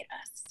motivate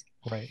us.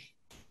 Right.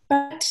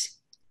 But,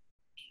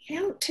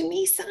 to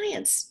me,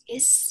 science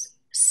is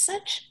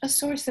such a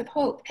source of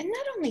hope. And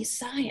not only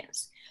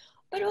science,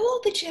 but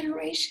all the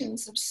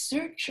generations of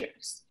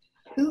searchers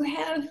who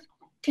have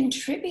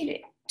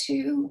contributed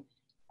to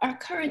our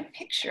current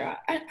picture,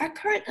 our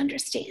current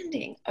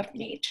understanding of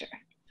nature.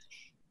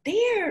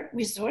 Their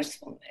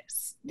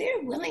resourcefulness,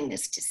 their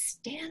willingness to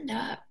stand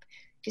up,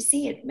 to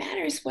see it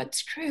matters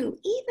what's true,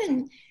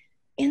 even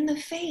in the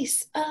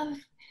face of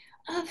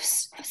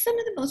some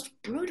of the most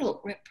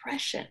brutal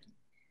repression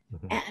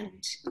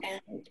and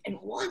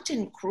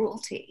wanton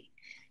cruelty,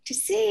 to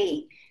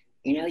say,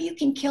 you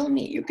can kill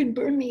me, you can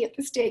burn me at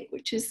the stake,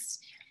 which is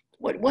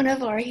what one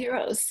of our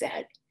heroes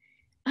said,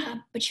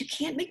 but you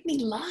can't make me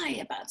lie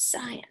about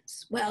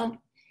science.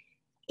 Well,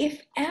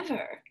 if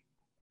ever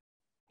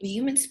the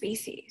human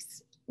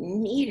species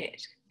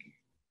needed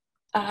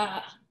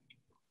a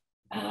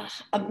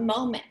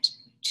moment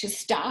to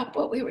stop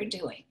what we were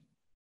doing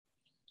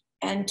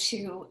and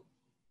to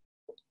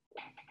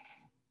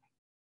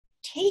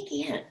take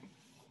in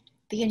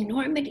the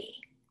enormity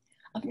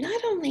of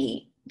not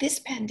only this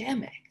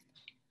pandemic,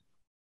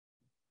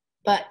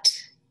 but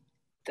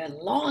the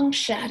long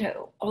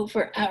shadow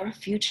over our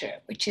future,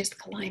 which is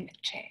climate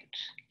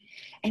change.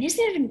 And isn't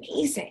it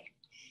amazing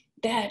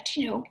that,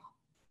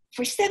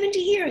 for 70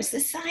 years, the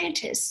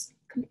scientists,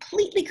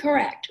 completely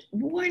correct,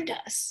 warned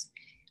us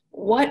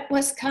what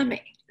was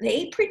coming.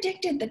 They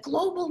predicted the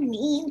global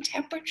mean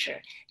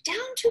temperature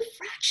down to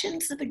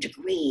fractions of a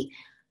degree,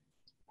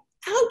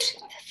 out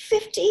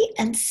 50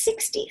 and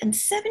 60 and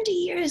 70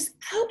 years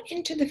out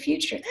into the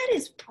future. That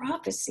is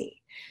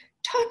prophecy.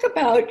 Talk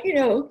about,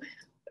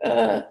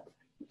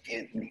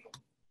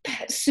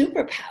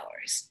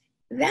 superpowers.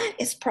 That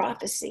is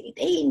prophecy.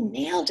 They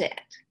nailed it,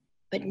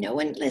 but no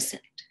one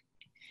listened.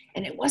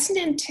 And it wasn't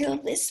until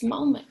this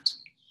moment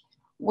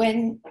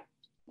when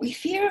we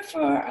fear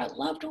for our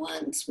loved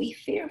ones, we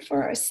fear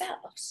for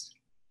ourselves,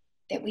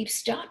 that we've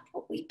stopped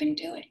what we've been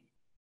doing.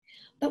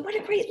 But what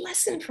a great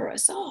lesson for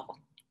us all,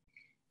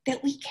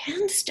 that we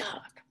can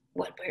stop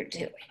what we're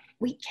doing.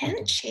 We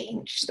can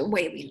change the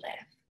way we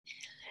live.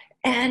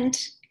 And,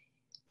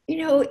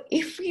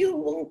 if you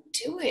won't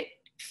do it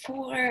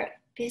for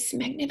this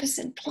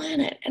magnificent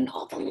planet and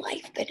all the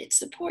life that it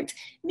supports,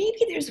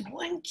 maybe there's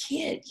one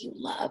kid you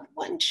love,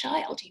 one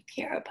child you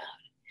care about,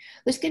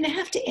 who's going to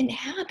have to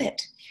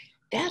inhabit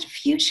that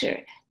future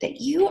that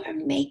you are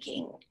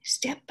making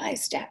step by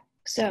step.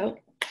 So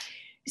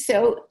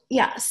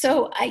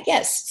I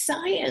guess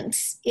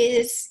science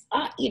is,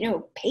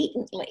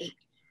 patently,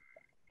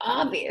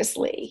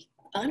 obviously,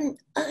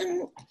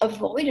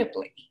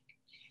 unavoidably,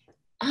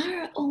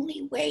 our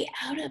only way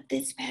out of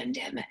this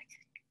pandemic.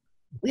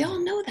 We all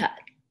know that.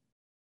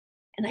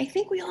 And I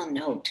think we all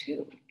know,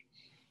 too,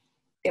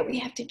 that we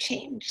have to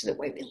change the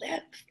way we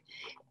live.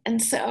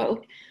 And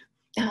so,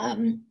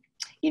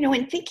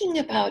 in thinking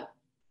about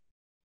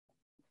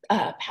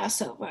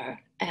Passover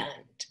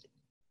and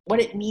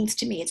what it means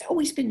to me, it's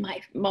always been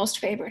my most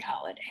favorite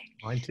holiday.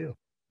 Mine too.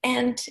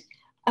 And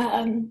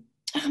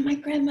my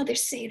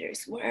grandmother's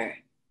seders were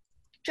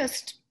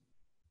just,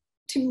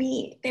 to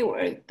me, they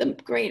were the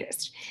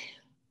greatest.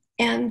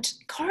 And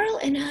Carl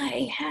and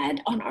I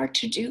had on our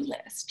to-do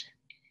list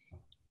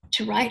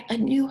to write a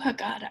new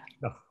Haggadah.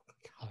 Oh,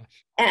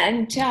 gosh.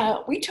 And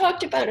we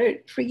talked about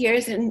it for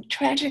years, and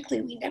tragically,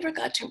 we never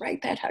got to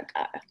write that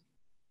Haggadah.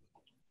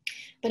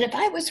 But if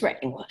I was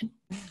writing one,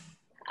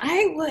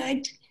 I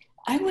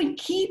would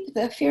keep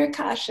the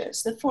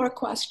firkashas, the 4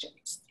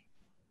 questions,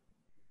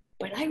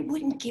 but I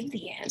wouldn't give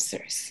the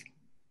answers.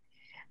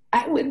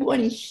 I would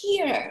want to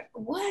hear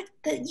what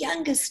the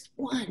youngest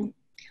one,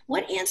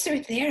 what answer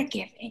they're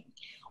giving,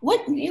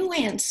 what new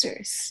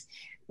answers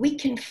we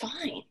can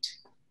find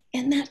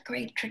in that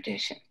great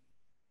tradition.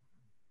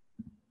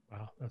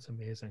 Wow, that's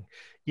amazing.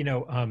 You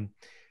know,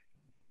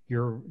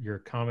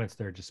 your comments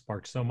there just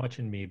sparked so much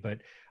in me. But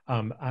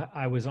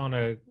I was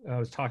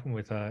talking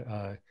with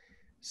a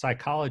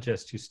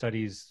psychologist who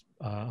studies,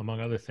 among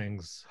other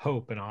things,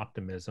 hope and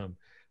optimism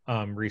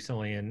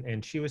recently,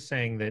 and she was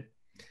saying that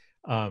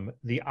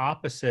the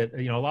opposite.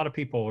 You know, a lot of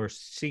people are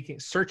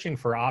searching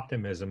for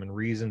optimism and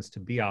reasons to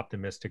be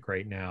optimistic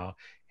right now,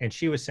 and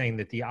she was saying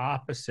that the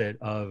opposite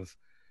of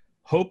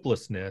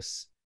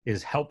hopelessness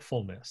is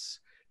helpfulness.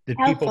 That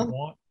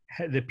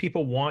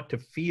people want to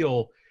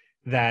feel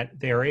that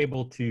they're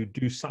able to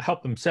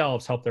help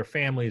themselves, help their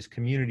families,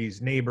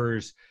 communities,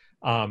 neighbors,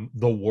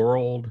 the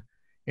world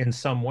in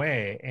some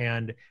way.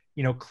 And,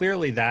 you know,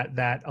 clearly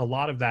that a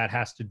lot of that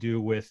has to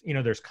do with, you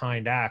know, there's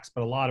kind acts,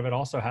 but a lot of it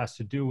also has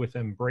to do with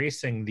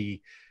embracing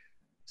the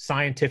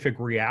scientific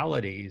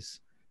realities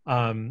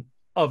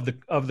of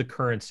the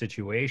current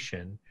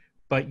situation.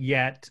 But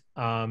yet,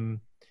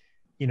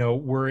 you know,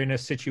 we're in a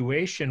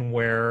situation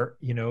where,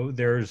 you know,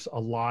 there's a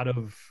lot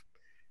of,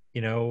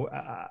 you know,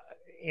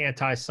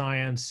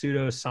 anti-science,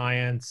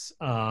 pseudoscience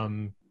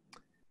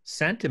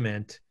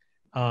sentiment,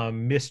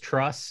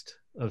 mistrust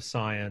of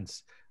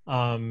science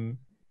in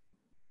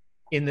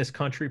this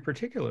country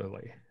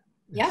particularly.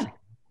 Yeah.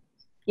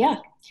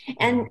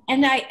 And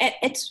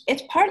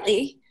it's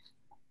partly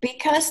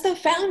because the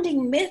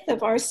founding myth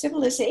of our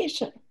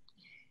civilization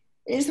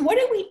is, what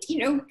do we, you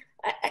know,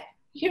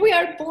 here we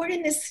are born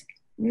in this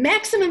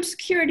maximum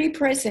security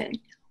prison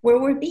where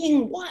we're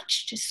being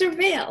watched,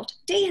 surveilled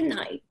day and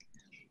night.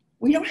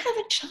 We don't have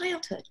a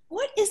childhood.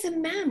 What is a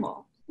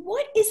mammal?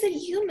 What is a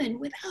human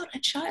without a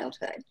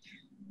childhood?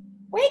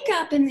 Wake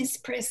up in this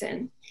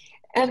prison,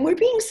 and we're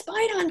being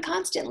spied on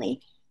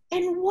constantly.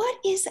 And what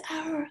is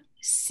our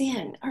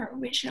sin, our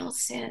original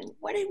sin?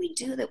 What did we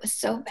do that was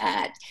so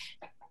bad?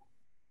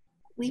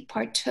 We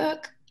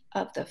partook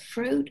of the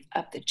fruit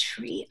of the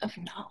tree of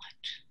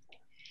knowledge,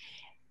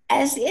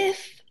 as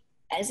if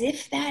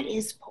that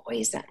is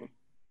poison.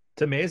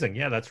 It's amazing.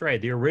 Yeah, that's right.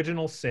 The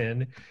original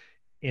sin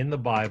in the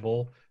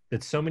Bible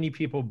that so many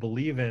people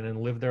believe in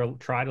and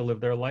try to live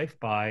their life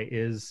by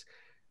is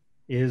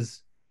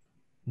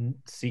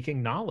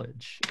seeking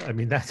knowledge. I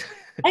mean, that's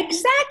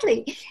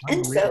exactly.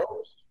 And so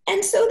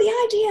the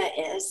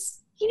idea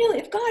is, you know,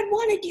 if God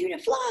wanted you to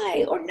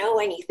fly or know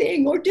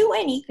anything or do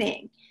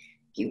anything,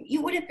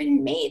 you would have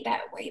been made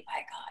that way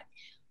by God.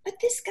 But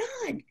this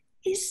God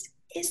is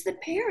the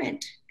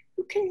parent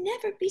who can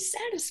never be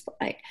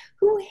satisfied,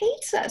 who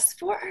hates us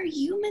for our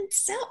human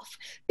self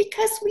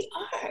because we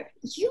are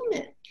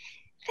human.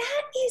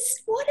 That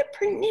is, what a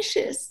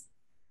pernicious,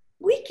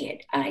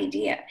 wicked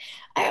idea.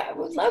 I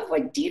would love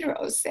what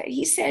Diderot said.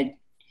 He said,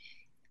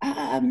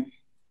 the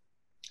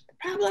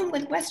problem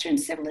with Western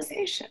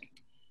civilization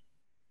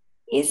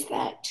is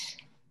that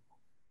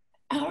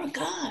our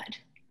God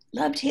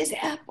loved his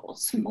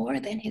apples more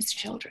than his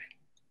children.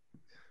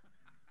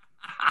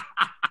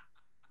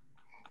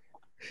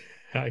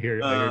 I hear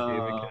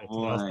David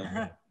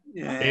Katz.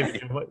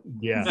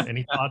 David,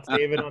 any thoughts,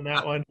 David, on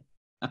that one?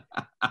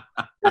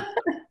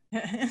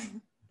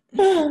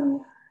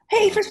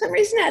 Hey, for some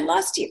reason I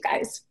lost you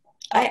guys.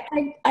 I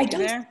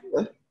don't see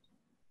you.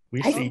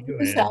 We see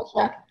you.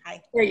 Sasha.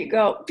 Hi. There you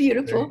go.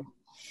 Beautiful.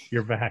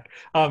 You're back.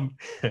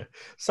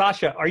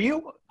 Sasha, are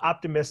you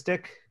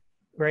optimistic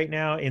right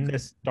now in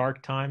this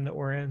dark time that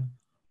we're in?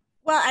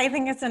 Well, I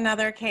think it's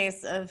another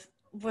case of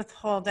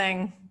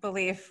withholding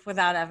belief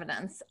without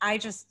evidence.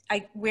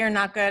 We're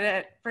not good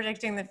at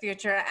predicting the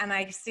future, and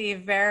I see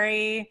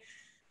very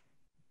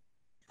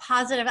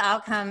positive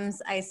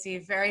outcomes. I see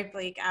very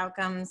bleak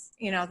outcomes,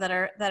 you know, that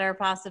are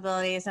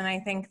possibilities. And I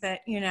think that,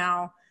 you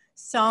know,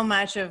 so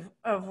much of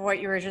what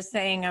you were just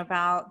saying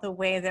about the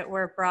way that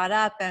we're brought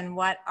up and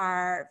what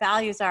our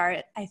values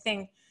are, I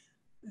think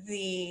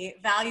the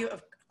value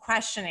of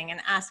questioning and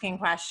asking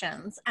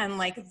questions, and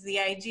like the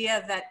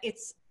idea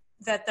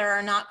that there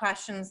are not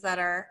questions that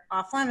are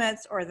off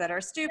limits or that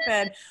are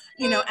stupid,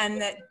 you know, and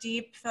that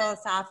deep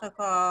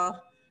philosophical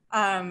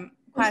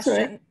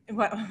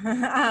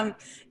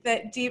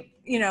that deep,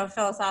 you know,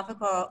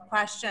 philosophical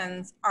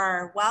questions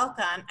are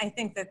welcome. I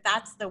think that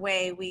that's the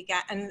way we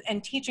get,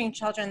 and teaching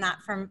children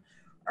that from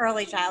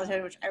early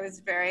childhood, which I was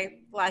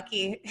very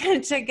lucky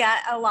to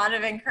get a lot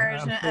of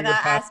encouragement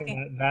about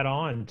asking that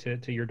on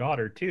to your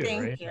daughter too.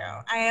 Thank you.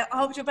 I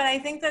hope to, but I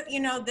think that, you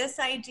know, this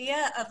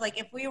idea of like,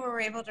 if we were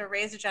able to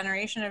raise a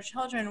generation of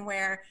children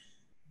where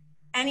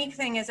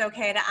anything is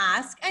okay to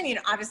ask, and, you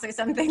know, obviously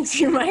some things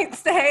you might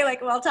say,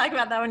 like, we'll talk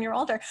about that when you're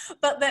older,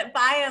 but that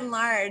by and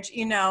large,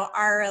 you know,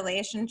 our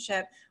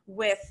relationship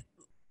with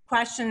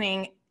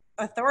questioning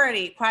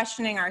authority,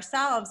 questioning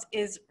ourselves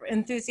is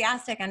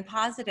enthusiastic and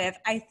positive,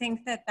 I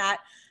think that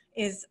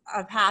is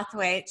a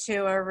pathway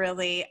to a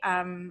really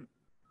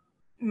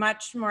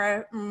much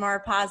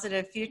more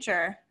positive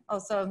future.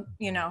 Also,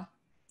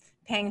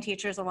 paying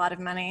teachers a lot of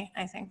money,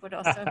 I think, would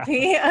also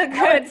be a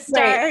good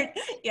start.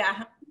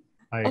 Yeah.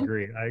 I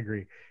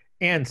agree.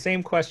 And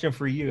same question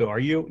for you. Are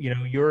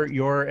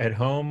you're at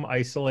home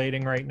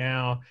isolating right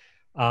now?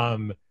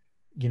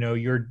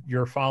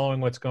 You're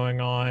following what's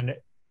going on.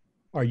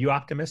 Are you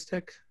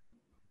optimistic?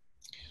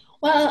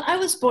 Well, I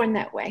was born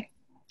that way.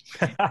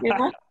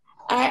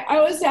 I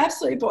was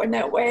absolutely born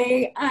that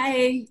way.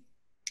 I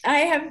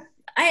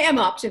am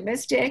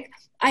optimistic.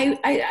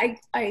 I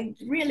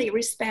really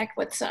respect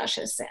what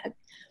Sasha said.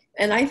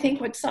 And I think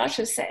what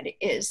Sasha said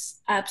is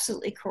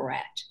absolutely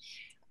correct.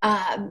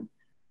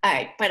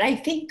 But I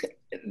think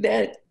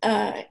that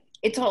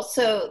it's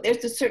also,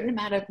 there's a certain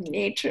amount of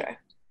nature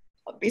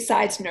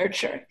besides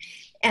nurture.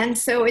 And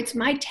so it's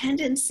my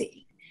tendency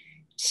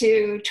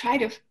to try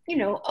to,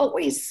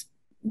 always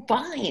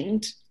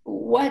find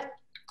what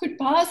could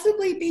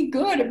possibly be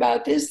good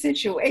about this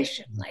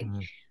situation. Like,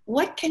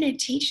 what can it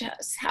teach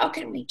us? How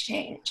can we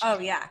change? Oh,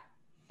 yeah.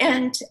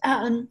 And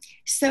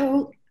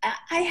so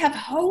I have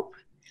hope.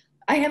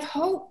 I have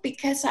hope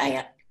because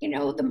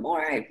the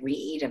more I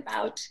read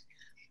about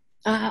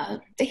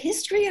the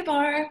history of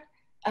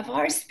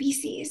our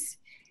species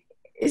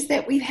is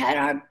that we've had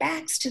our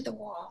backs to the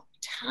wall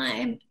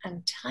time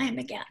and time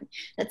again.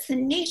 That's the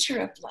nature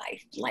of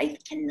life. Life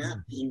cannot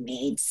be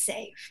made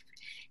safe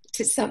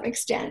to some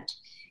extent.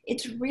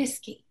 It's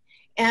risky.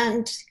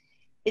 And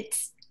it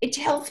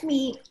tells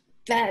me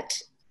that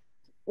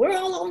we're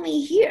all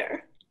only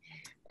here.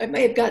 I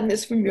may have gotten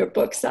this from your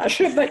book,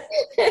 Sasha, but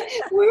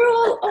we're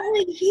all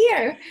only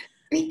here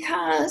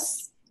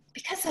because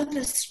of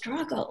the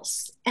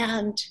struggles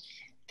and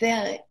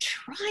the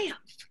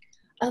triumph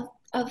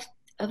of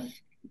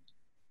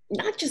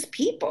not just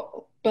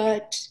people,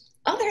 but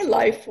other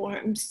life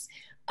forms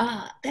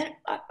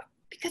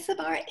because of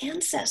our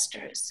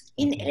ancestors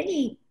in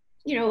any,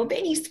 of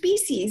any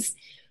species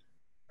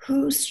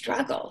who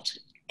struggled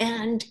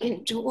and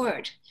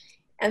endured.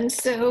 And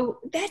so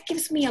that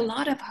gives me a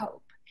lot of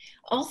hope.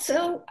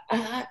 Also,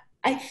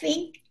 I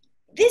think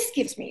this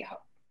gives me hope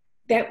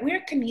that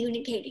we're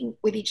communicating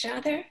with each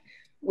other,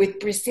 with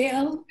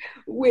Brazil,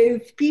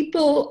 with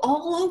people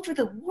all over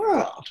the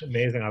world. It's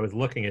amazing. I was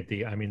looking at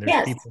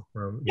there's people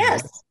from,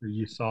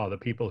 you saw the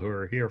people who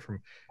are here from,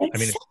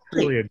 Exactly. It's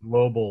truly a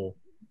global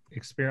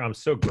experience. I'm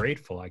so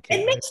grateful.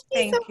 It makes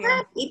me so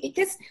happy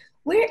because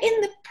we're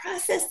in the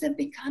process of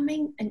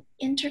becoming an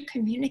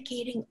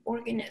intercommunicating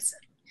organism.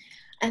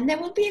 And there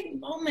will be a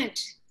moment,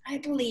 I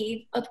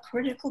believe, of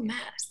critical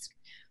mass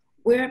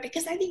where,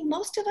 because I think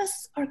most of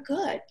us are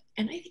good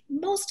and I think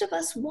most of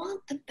us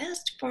want the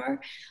best for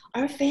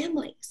our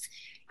families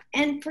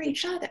and for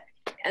each other.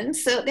 And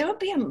so there will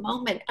be a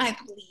moment, I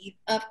believe,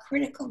 of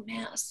critical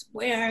mass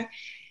where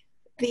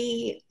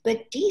the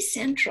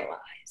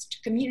decentralized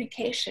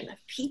communication of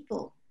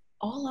people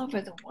all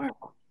over the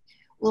world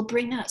will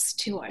bring us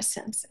to our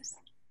senses.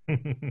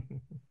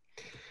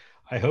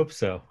 I hope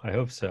so.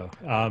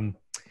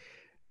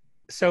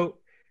 So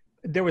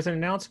there was an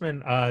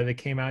announcement that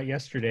came out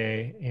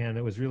yesterday, and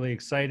it was really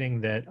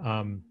exciting that,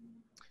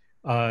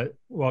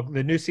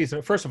 the new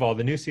season, first of all,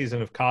 the new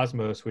season of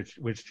Cosmos,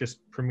 which just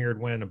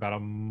premiered about a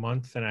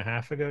month and a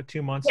half ago,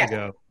 2 months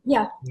ago.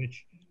 Yeah.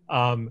 Which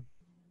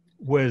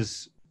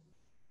was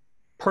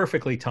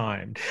perfectly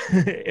timed,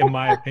 in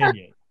my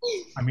opinion.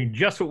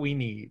 Just what we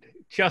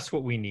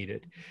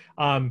needed.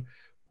 And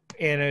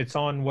it's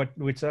on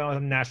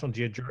National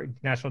Geographic.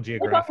 National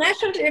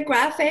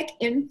Geographic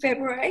in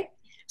February.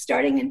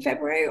 Starting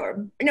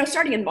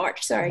in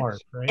March, sorry.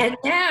 March, right? And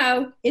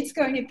now it's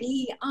going to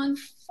be on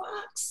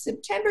Fox,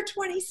 September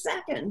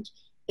 22nd,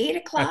 8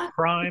 o'clock. At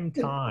prime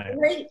time.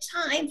 Great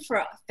time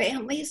for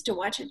families to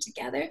watch it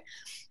together.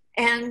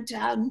 And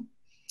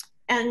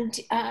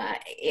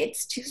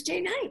it's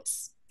Tuesday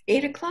nights,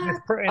 8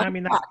 o'clock.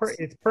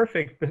 It's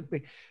perfect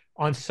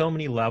on so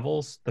many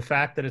levels. The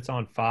fact that it's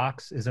on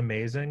Fox is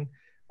amazing.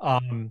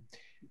 And,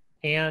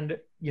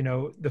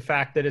 the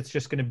fact that it's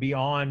just going to be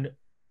on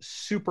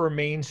super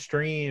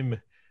mainstream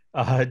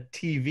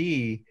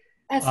TV.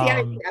 That's the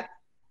idea.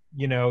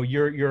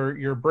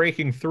 You're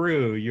breaking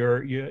through.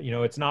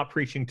 It's not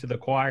preaching to the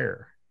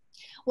choir.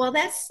 Well,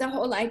 that's the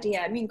whole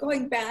idea.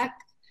 Going back,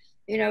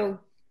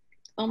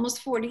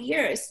 almost 40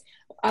 years,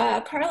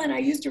 Carl and I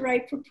used to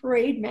write for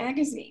Parade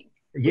magazine.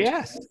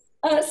 Yes.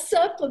 A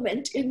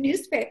supplement in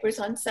newspapers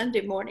on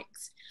Sunday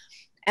mornings.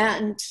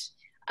 And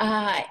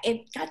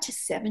it got to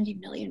 70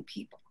 million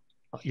people.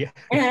 Yeah.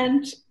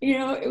 And,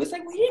 it was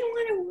like, we didn't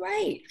want to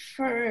write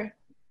for,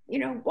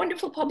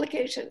 wonderful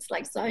publications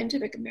like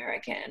Scientific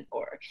American,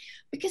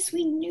 because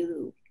we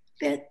knew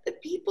that the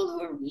people who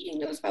were reading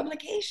those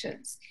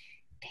publications,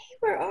 they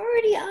were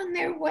already on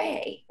their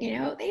way.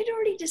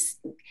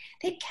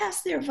 They'd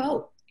cast their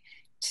vote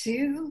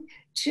to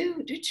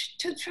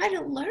try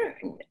to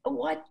learn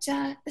what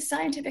the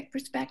scientific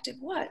perspective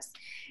was.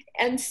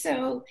 And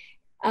so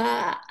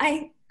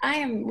I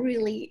am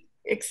really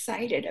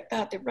excited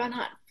about the run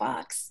on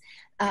Fox.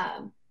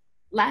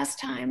 Last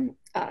time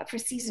for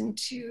season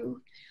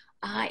 2,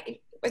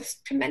 it was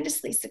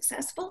tremendously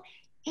successful.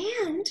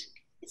 And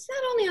it's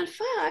not only on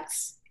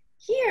Fox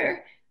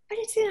here, but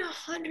it's in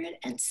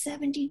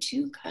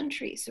 172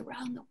 countries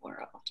around the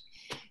world.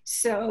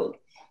 So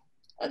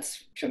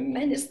that's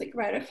tremendously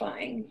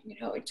gratifying. You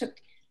know,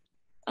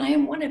 I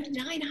am one of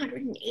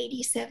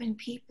 987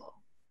 people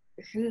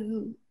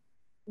who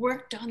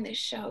worked on this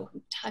show,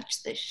 who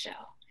touched this show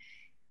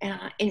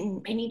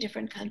in many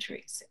different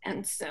countries.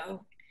 And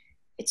so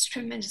it's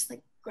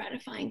tremendously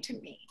gratifying to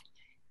me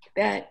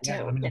that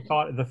I mean,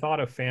 the thought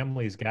of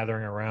families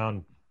gathering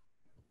around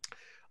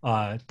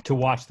to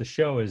watch the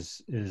show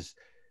is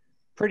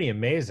pretty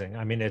amazing.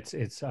 I mean,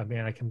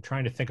 I'm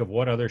trying to think of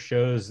what other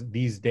shows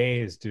these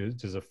days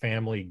does a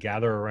family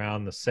gather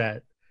around the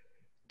set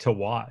to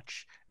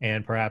watch.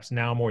 And perhaps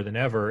now more than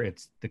ever,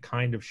 it's the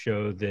kind of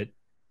show that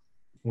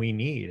we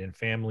need and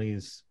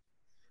families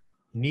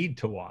need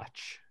to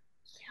watch.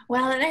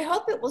 Well, and I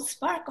hope it will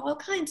spark all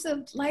kinds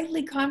of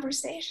lively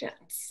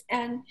conversations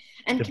and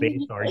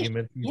debate,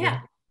 arguments. Yeah.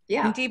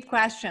 And deep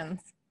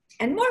questions.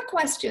 And more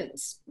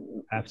questions.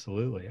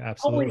 Absolutely.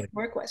 Always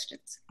more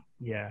questions.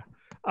 Yeah.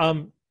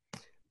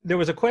 There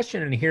was a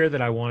question in here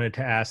that I wanted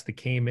to ask that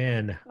came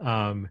in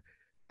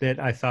that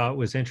I thought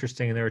was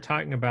interesting. And they were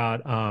talking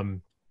about,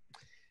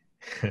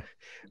 it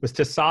was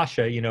to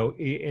Sasha, you know,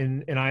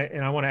 and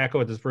I want to echo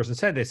what this person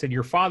said. They said,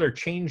 your father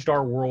changed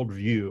our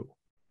worldview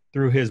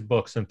through his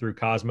books and through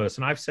Cosmos.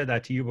 And I've said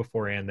that to you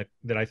before, Ann,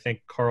 that I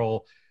think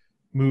Carl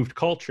moved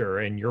culture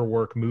and your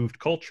work moved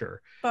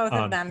culture. Both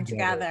of them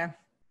together.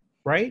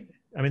 Right?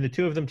 I mean, the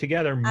two of them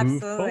together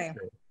moved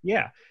culture.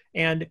 Yeah.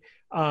 And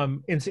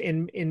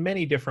in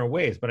many different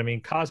ways, but I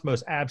mean,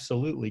 Cosmos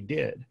absolutely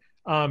did.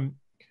 Can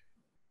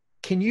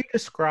you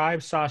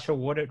describe, Sasha,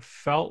 what it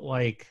felt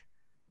like?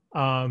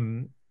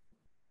 So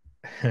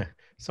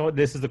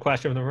this is the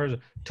question of the person,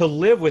 to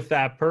live with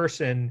that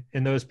person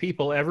and those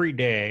people every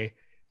day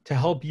to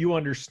help you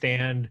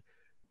understand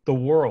the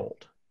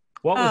world.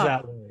 What was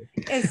that like?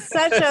 It's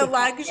such a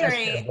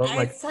luxury. What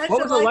was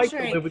it like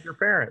to live with your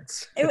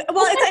parents?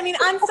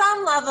 On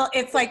some level,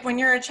 it's like when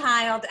you're a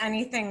child,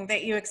 anything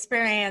that you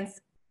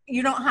experience,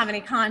 you don't have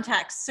any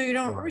context. So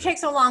it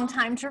takes a long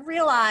time to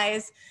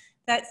realize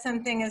that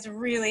something is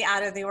really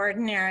out of the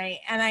ordinary.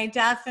 And I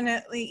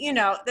definitely,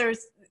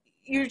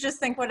 you just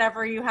think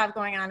whatever you have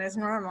going on is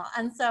normal.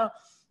 And so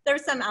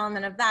there's some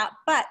element of that,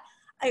 but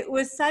it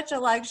was such a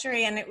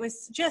luxury, and it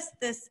was just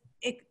this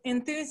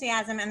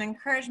enthusiasm and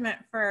encouragement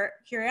for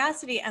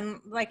curiosity.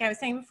 And like I was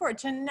saying before,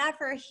 to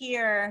never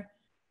hear,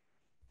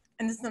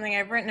 and this is something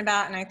I've written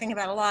about and I think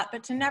about a lot,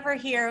 but to never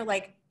hear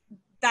like,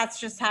 that's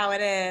just how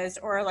it is,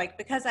 or like,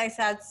 because I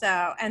said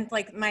so. And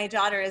like my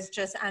daughter is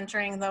just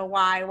entering the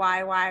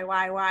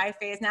why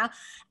phase now.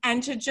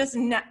 And to just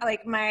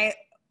like my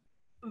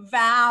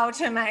vow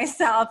to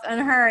myself and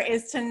her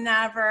is to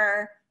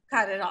never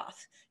cut it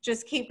off.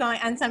 Just keep going.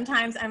 And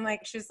sometimes I'm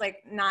like, she's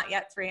like not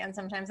yet 3. And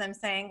sometimes I'm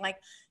saying like,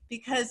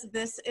 because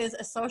this is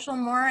a social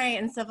moray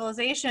in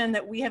civilization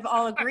that we have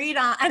all agreed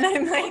on. And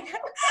I'm like,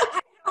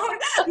 I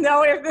don't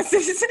know if this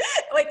is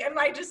like, am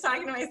I just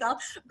talking to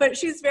myself? But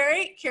she's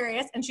very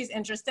curious and she's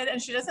interested,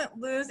 and she doesn't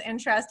lose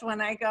interest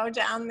when I go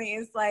down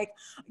these like,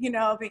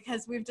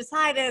 because we've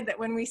decided that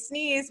when we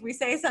sneeze, we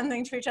say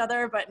something to each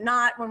other, but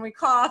not when we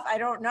cough. I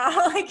don't know,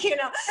 like,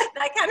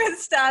 that kind of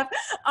stuff.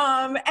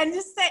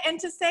 And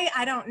to say,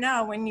 I don't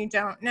know when you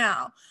don't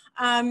know.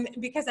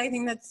 Because I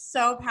think that's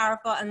so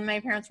powerful. And my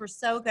parents were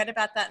so good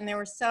about that. And they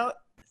were so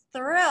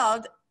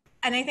thrilled.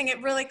 And I think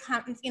it really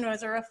comes,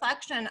 as a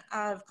reflection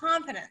of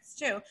confidence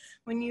too.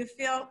 When you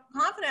feel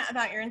confident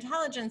about your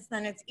intelligence,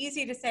 then it's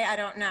easy to say, I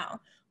don't know.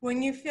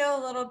 When you feel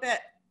a little bit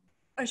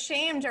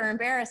ashamed or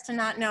embarrassed to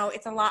not know,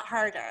 it's a lot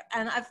harder.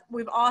 And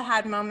we've all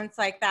had moments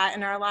like that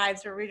in our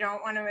lives where we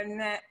don't want to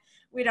admit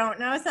we don't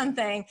know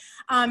something.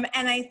 And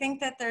I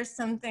think that there's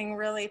something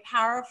really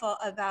powerful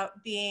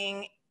about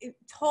being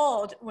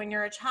told when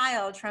you're a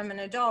child from an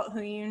adult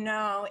who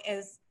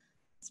is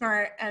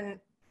smart and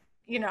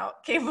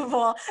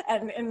capable,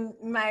 and in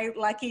my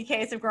lucky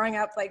case of growing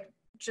up, like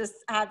just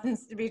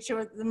happens to be two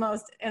of the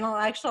most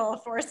intellectual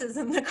forces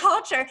in the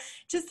culture,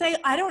 to say,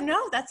 I don't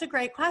know, that's a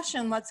great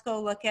question, let's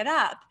go look it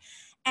up.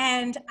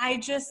 And I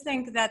just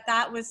think that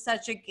that was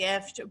such a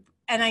gift.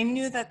 And I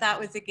knew that that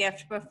was a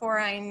gift before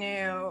I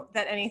knew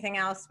that anything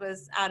else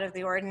was out of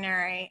the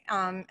ordinary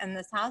in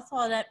this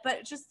household.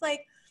 But just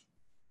like,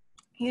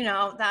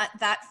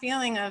 that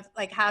feeling of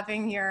like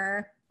having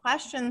your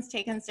questions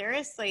taken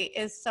seriously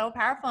is so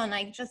powerful. And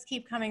I just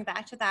keep coming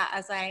back to that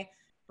as I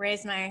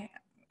raise my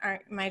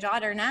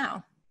daughter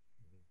now.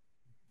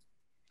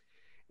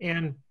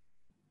 And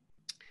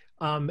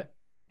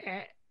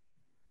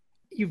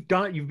you've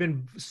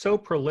been so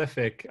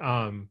prolific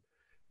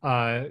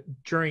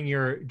during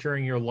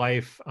your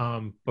life,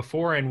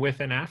 before and with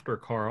and after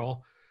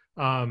Carl.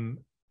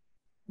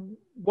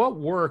 what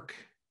work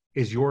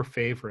is your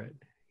favorite?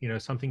 You know,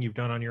 something you've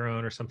done on your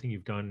own or something you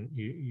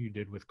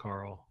did with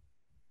Carl?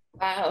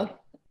 Wow.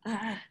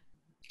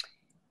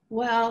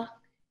 Well,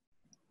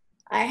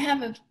 I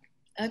have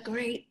a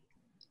great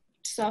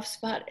soft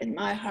spot in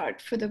my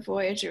heart for the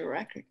Voyager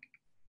record.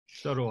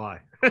 So do I.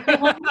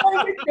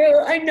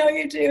 I know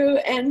you do.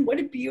 And what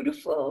a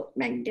beautiful,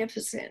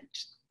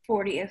 magnificent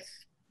 40th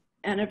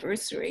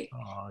anniversary.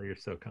 Oh, you're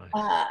so kind.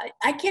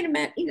 I can't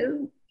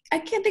imagine, I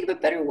can't think of a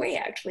better way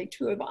actually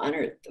to have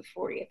honored the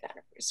 40th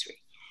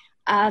anniversary.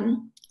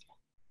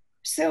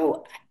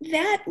 So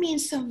that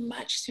means so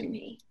much to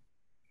me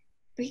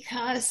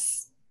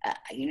because,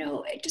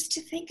 just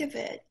to think of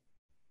it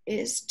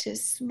is to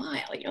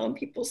smile, and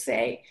people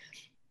say,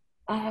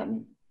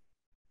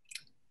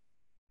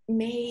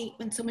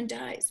 when someone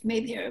dies, may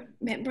their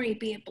memory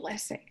be a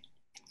blessing.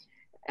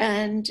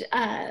 And,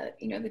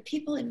 the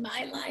people in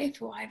my life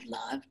who I've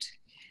loved,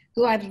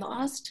 who I've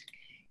lost,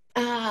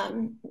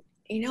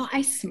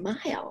 I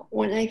smile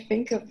when I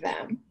think of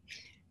them.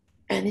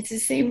 And it's the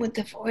same with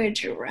the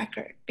Voyager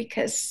record,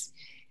 because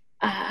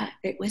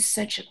it was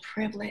such a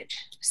privilege,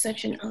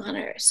 such an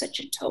honor, such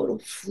a total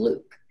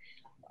fluke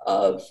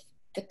of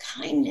the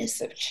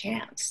kindness of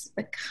chance,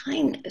 the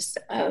kindness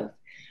of,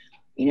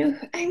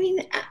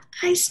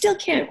 I still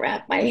can't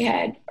wrap my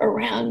head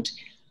around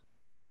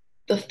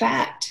the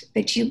fact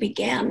that you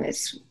began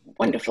this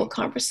wonderful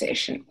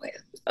conversation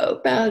with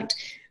about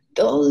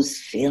those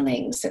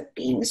feelings of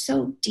being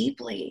so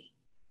deeply,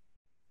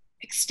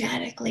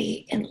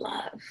 ecstatically in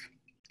love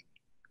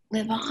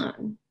live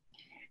on.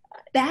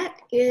 That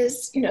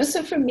is,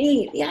 so for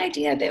me, the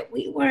idea that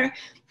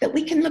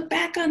we can look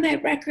back on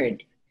that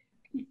record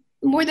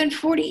more than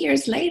 40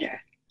 years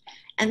later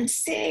and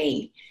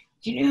say,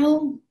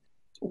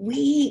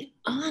 we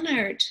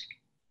honored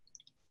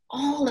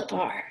all of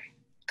our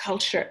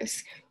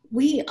cultures.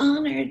 We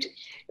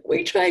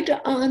tried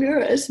to honor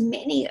as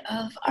many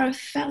of our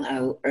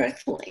fellow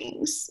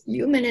earthlings,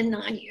 human and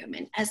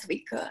non-human, as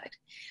we could,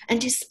 and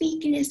to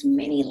speak in as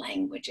many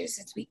languages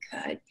as we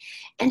could,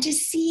 and to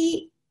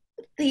see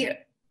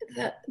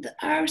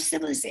our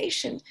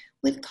civilization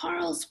with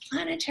Carl's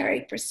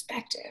planetary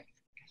perspective,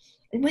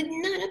 and with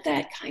none of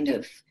that kind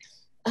of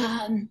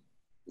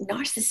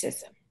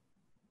narcissism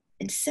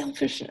and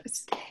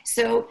selfishness.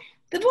 So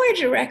the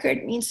Voyager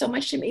record means so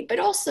much to me, but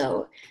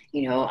also,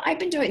 I've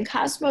been doing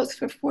Cosmos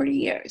for 40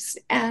 years.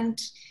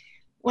 And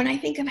when I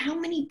think of how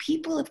many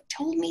people have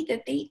told me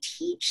that they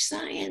teach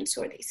science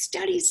or they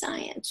study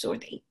science or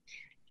they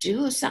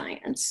do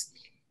science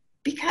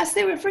because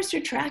they were first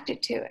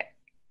attracted to it,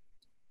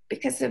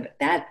 because of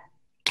that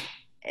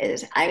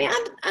is,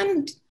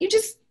 you're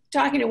just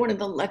talking to one of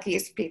the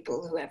luckiest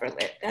people who ever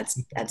lived.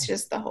 That's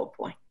just the whole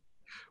point.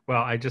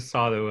 Well, I just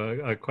saw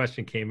a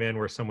question came in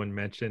where someone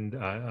mentioned,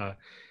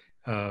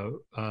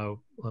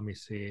 let me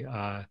see,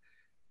 a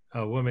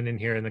woman in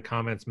here in the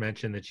comments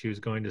mentioned that she was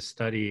going to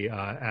study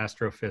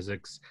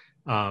astrophysics,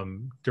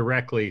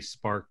 directly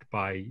sparked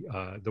by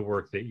the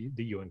work that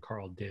you and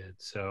Carl did.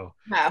 So,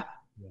 wow.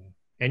 Yeah.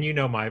 And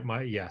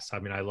yes,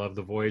 I love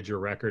the Voyager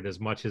record as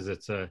much as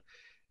it's a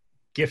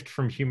gift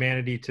from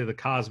humanity to the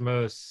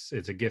cosmos.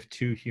 It's a gift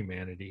to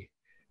humanity.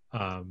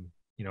 A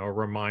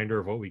reminder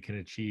of what we can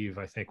achieve,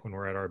 I think, when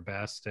we're at our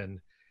best, and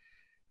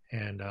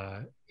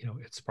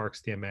it sparks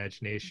the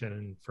imagination,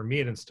 and for me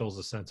it instills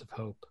a sense of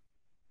hope.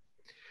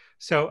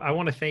 So I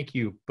want to thank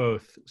you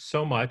both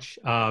so much.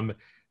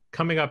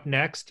 Coming up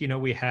next,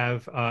 we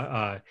have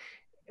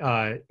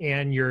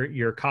Ann,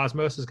 your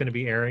Cosmos is going to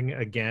be airing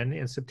again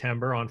in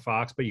September on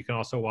Fox, but you can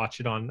also watch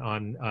it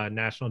on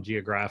National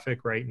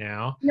Geographic right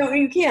now. No,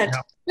 you can't.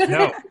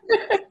 No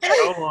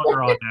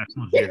longer on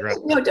National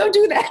Geographic. No, don't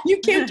do that. You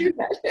can't do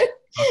that.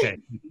 Okay,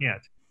 you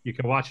can't. You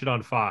can watch it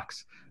on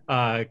Fox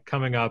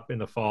coming up in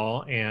the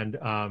fall. And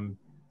I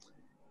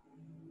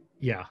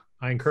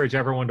encourage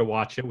everyone to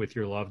watch it with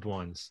your loved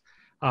ones.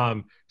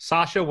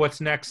 Sasha,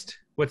 what's next?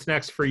 What's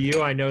next for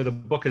you? I know the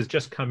book has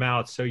just come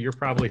out, so you're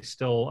probably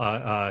still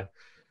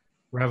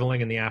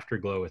reveling in the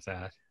afterglow with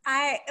that.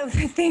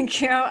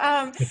 Thank you.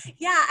 I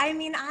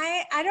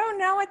don't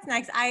know what's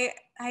next.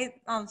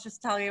 I'll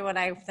just tell you what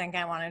I think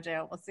I want to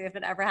do. We'll see if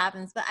it ever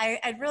happens. But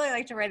I'd really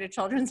like to write a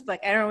children's book.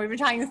 I don't know, we've been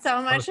talking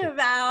so much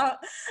about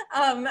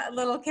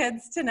little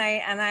kids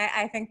tonight, and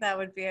I think that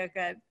would be a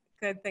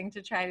good thing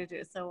to try to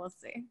do. So we'll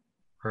see.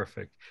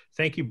 Perfect.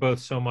 Thank you both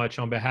so much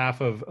on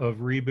behalf of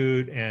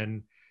Reboot,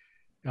 and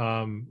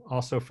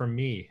also from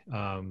me.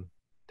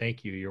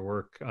 Thank you. Your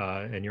work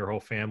and your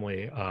whole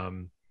family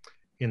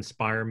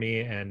inspire me,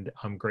 and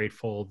I'm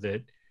grateful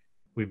that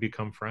we've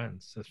become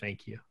friends. So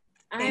thank you.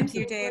 Thank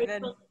you, David.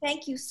 Grateful.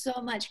 Thank you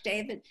so much,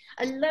 David.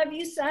 I love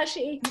you,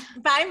 Sasha.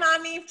 Bye,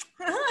 Mommy.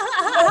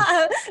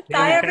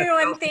 Bye,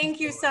 everyone. Thank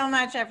you so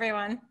much,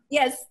 everyone.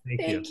 Yes,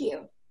 thank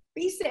you.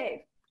 Be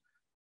safe.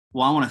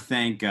 Well, I want to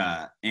thank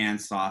Ann,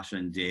 Sasha,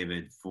 and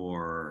David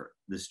for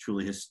this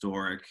truly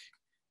historic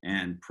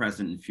and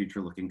present and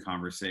future-looking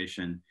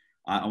conversation.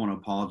 I want to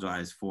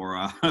apologize for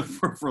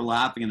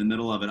laughing in the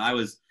middle of it. I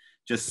was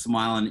just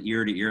smiling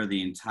ear to ear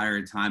the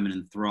entire time and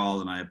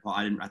enthralled, and I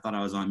thought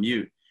I was on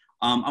mute.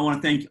 I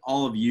want to thank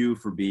all of you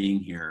for being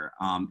here.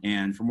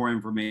 And for more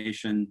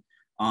information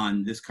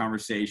on this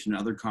conversation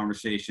and other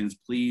conversations,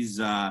 please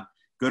go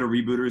to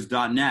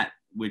rebooters.net,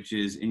 which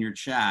is in your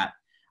chat.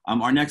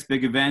 Our next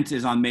big event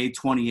is on May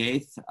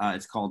 28th.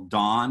 It's called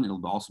Dawn.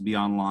 It'll also be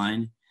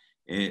online.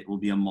 It will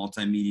be a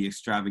multimedia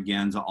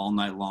extravaganza all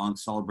night long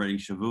celebrating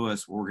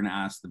Shavuos, where we're going to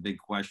ask the big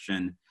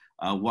question,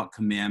 what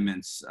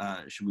commandments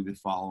should we be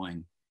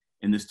following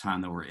in this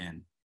time that we're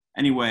in?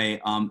 Anyway,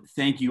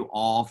 thank you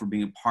all for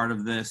being a part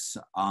of this.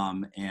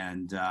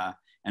 And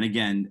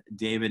again,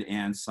 David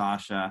and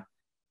Sasha,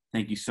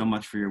 thank you so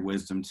much for your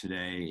wisdom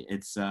today.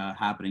 It's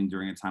happening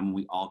during a time when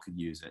we all could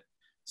use it.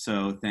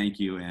 So thank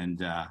you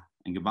and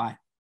goodbye.